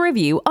leave us a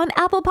review on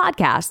Apple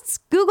Podcasts,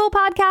 Google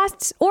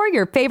Podcasts, or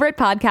your favorite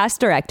podcast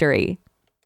directory.